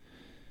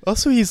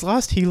 Also, he's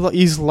lost,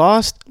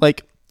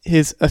 like,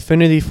 his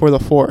affinity for the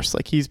Force.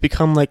 Like, he's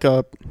become, like,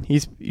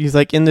 he's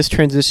like, in this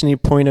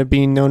transitioning point of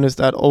being known as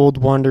that old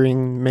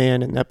wandering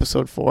man in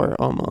Episode 4,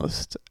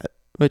 almost,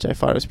 which I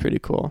thought was pretty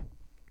cool.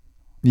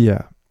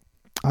 Yeah.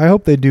 I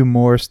hope they do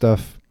more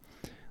stuff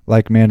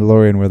like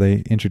Mandalorian, where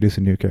they introduce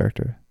a new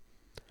character,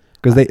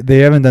 because they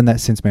haven't done that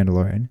since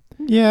Mandalorian.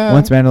 Yeah.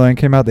 Once Mandalorian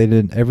came out, they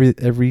did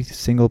every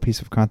single piece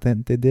of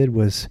content they did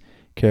was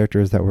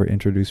characters that were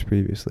introduced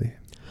previously.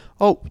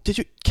 Oh,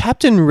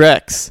 Captain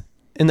Rex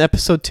in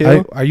Episode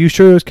 2? Are you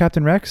sure it was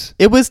Captain Rex?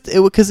 It was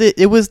the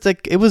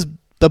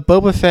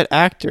Boba Fett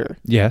actor.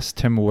 Yes,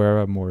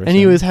 Temuera Morrison. And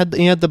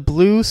he had the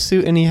blue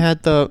suit, and he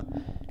had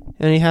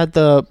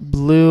the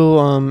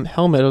blue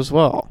helmet as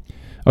well.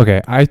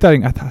 Okay, I thought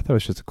it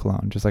was just a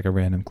clone, just like a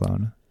random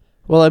clone.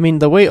 Well, I mean,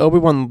 the way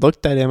Obi-Wan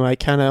looked at him, I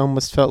kind of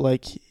almost felt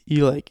like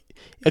he like.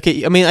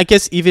 Okay, I mean, I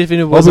guess even if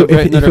it wasn't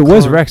if it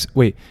was Rex,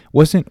 wait,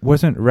 wasn't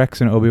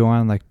Rex and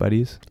Obi-Wan like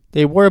buddies?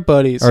 They were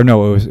buddies. Or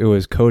no, it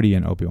was Cody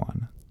and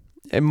Obi-Wan.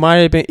 It might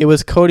have been. It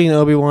was Cody and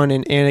Obi-Wan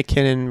and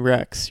Anakin and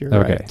Rex. You're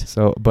right. Okay,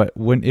 so but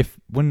wouldn't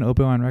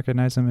Obi-Wan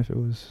recognize him if it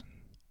was?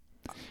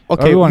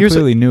 Okay, Obi-Wan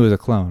clearly knew it was a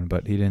clone,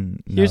 but he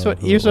didn't. Here's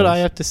what I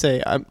have to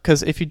say.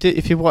 Because if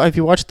you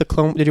watched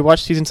did you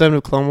watch season 7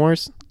 of Clone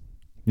Wars?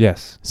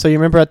 Yes. So you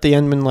remember at the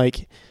end when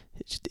like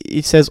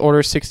it says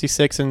Order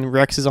 66 and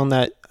Rex is on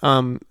that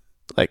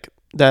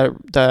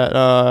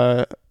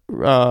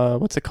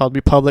what's it called,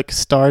 Republic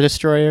Star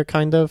Destroyer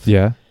kind of.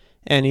 Yeah.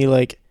 And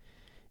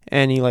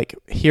he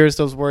hears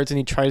those words and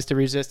he tries to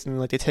resist, and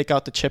like they take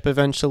out the chip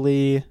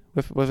eventually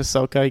with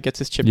Ahsoka. He gets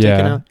his chip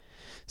taken out.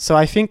 So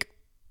I think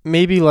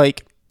maybe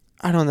like.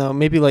 I don't know,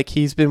 maybe like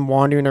he's been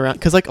wandering around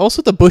because like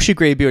also the bushy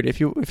gray beard.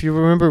 If you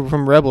remember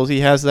from Rebels,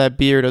 he has that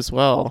beard as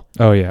well.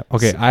 Oh yeah.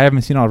 Okay, So, I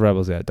haven't seen all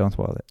Rebels yet. Don't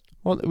spoil it.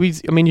 well,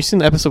 you've seen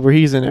the episode where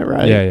he's in it,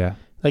 right? Yeah, yeah.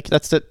 Like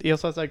he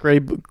also has that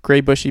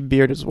gray bushy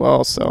beard as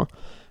well. So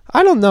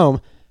I don't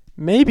know.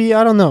 Maybe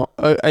I don't know.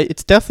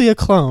 It's definitely a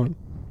clone.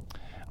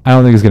 I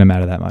don't think it's gonna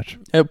matter that much.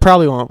 It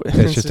probably won't.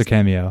 It's just a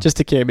cameo. Just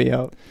a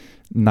cameo.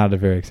 Not a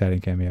very exciting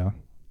cameo.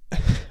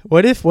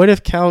 What if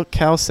Cal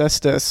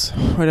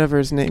Kestis, whatever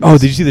his name Oh,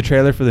 is. did you see the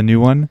trailer for the new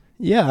one?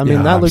 Yeah, I mean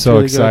Yeah, that I'm looks so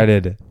really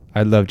excited.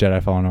 I love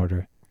Jedi Fallen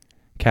Order.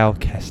 Cal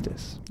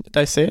Kestis. good.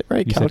 Did I say it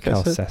right? You said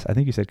Cal Kestis? Kestis. I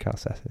think you said Cal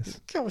Kestis.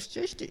 Cal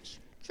Kestis.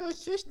 Cal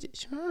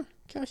Kestis, huh?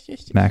 Cal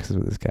Kestis. Max is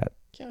with his cat.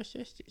 Cal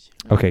Kestis.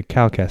 Okay,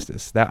 Cal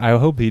Kestis. That I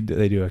hope they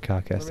do a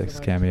Cal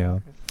Kestis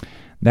cameo.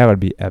 That would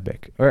be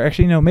epic. Or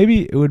actually, no,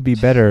 maybe it would be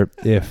better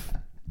if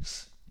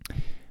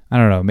I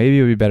don't know. Maybe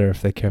it would be better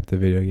if they kept the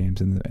video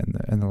games in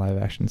the live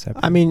action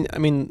separate. I mean,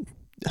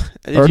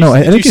 Or no,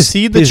 I think you it's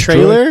see the his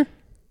trailer?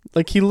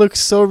 Like he looks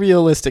so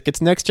realistic.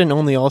 It's next gen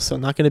only, also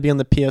not going to be on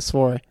the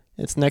PS4.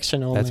 It's next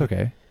gen only. That's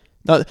okay.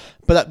 No,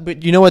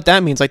 but you know what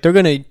that means? Like they're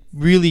going to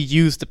really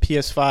use the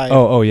PS5.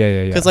 Oh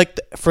yeah. Because like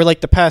for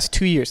like the past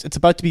 2 years, it's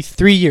about to be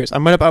 3 years.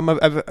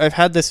 I've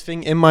had this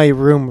thing in my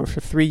room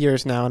for 3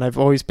 years now, and I've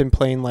always been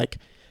playing like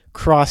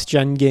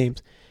cross-gen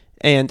games.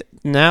 And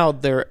now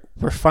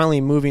we're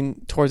finally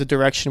moving towards a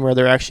direction where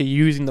they're actually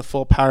using the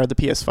full power of the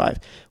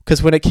PS5.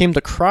 Because when it came to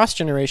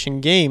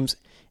cross-generation games,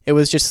 it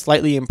was just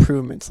slightly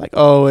improvements. Like,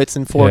 oh, it's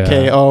in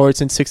 4K. Yeah. Oh,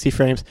 it's in 60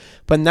 frames.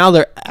 But now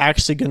they're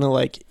actually going to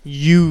like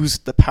use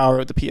the power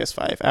of the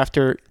PS5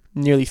 after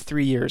nearly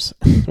 3 years,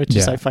 which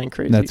is I find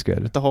crazy. That's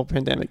good. With the whole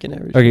pandemic and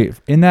everything. Okay,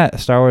 in that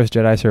Star Wars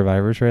Jedi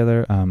Survivor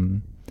trailer,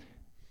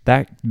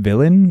 that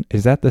villain,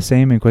 is that the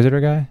same Inquisitor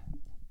guy?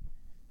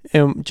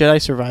 Jedi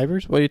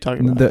Survivors? What are you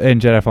talking about? In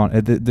Jedi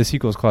Fallen, the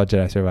sequel is called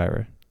Jedi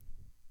Survivor.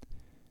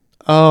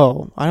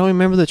 Oh, I don't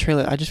remember the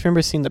trailer. I just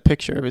remember seeing the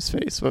picture of his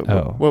face. Okay.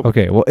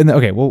 Well, we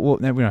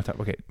don't have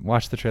to. Okay,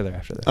 watch the trailer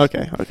after this.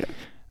 Okay. Okay.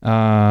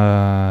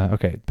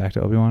 Back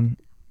to Obi-Wan.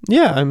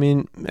 Yeah, I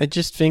mean, I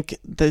just think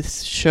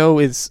this show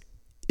it's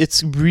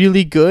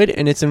really good,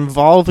 and it's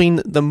involving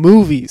the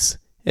movies.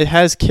 It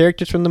has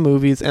characters from the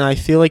movies, and I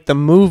feel like the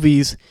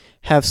movies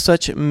have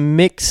such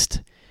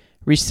mixed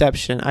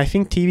reception. I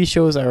think TV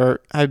shows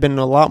have been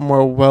a lot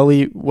more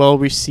well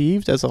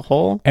received as a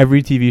whole.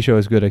 Every TV show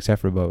is good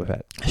except for Boba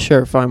Fett.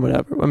 Sure, fine,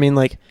 whatever. I mean,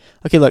 like,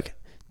 okay, look,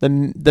 the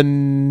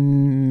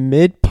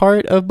mid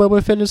part of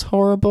Boba Fett is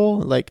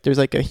horrible. Like, there's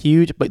like a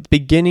huge, but the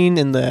beginning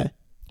and the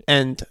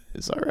end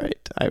is all right.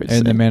 I would say.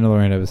 And the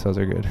Mandalorian episodes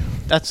are good.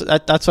 That's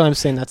what I'm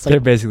saying. That's like They're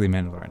basically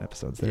Mandalorian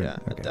episodes. Yeah,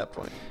 okay. At that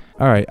point.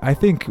 All right, I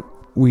think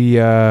we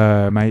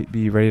might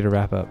be ready to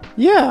wrap up.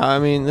 Yeah, I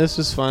mean, this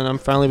was fun. I'm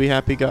finally be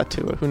happy got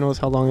to it. Who knows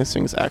how long this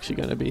thing's actually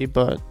going to be,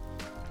 but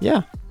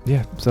yeah.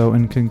 Yeah, so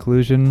in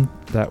conclusion,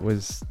 that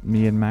was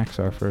me and Max,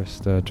 our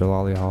first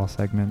Jalali Hall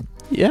segment.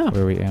 Yeah.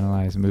 Where we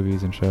analyze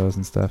movies and shows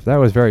and stuff. That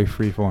was very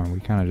free form. We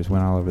kind of just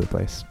went all over the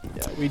place.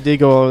 Yeah, we did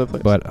go all over the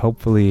place. But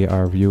hopefully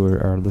our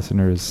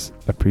listeners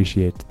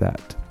appreciate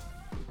that.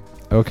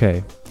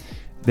 Okay.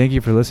 Thank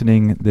you for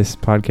listening. This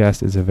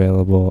podcast is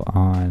available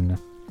on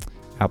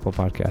Apple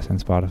Podcasts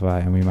and Spotify,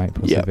 and we might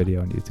post a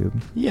video on YouTube.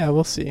 Yeah,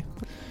 we'll see.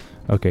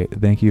 Okay,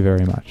 thank you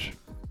very much.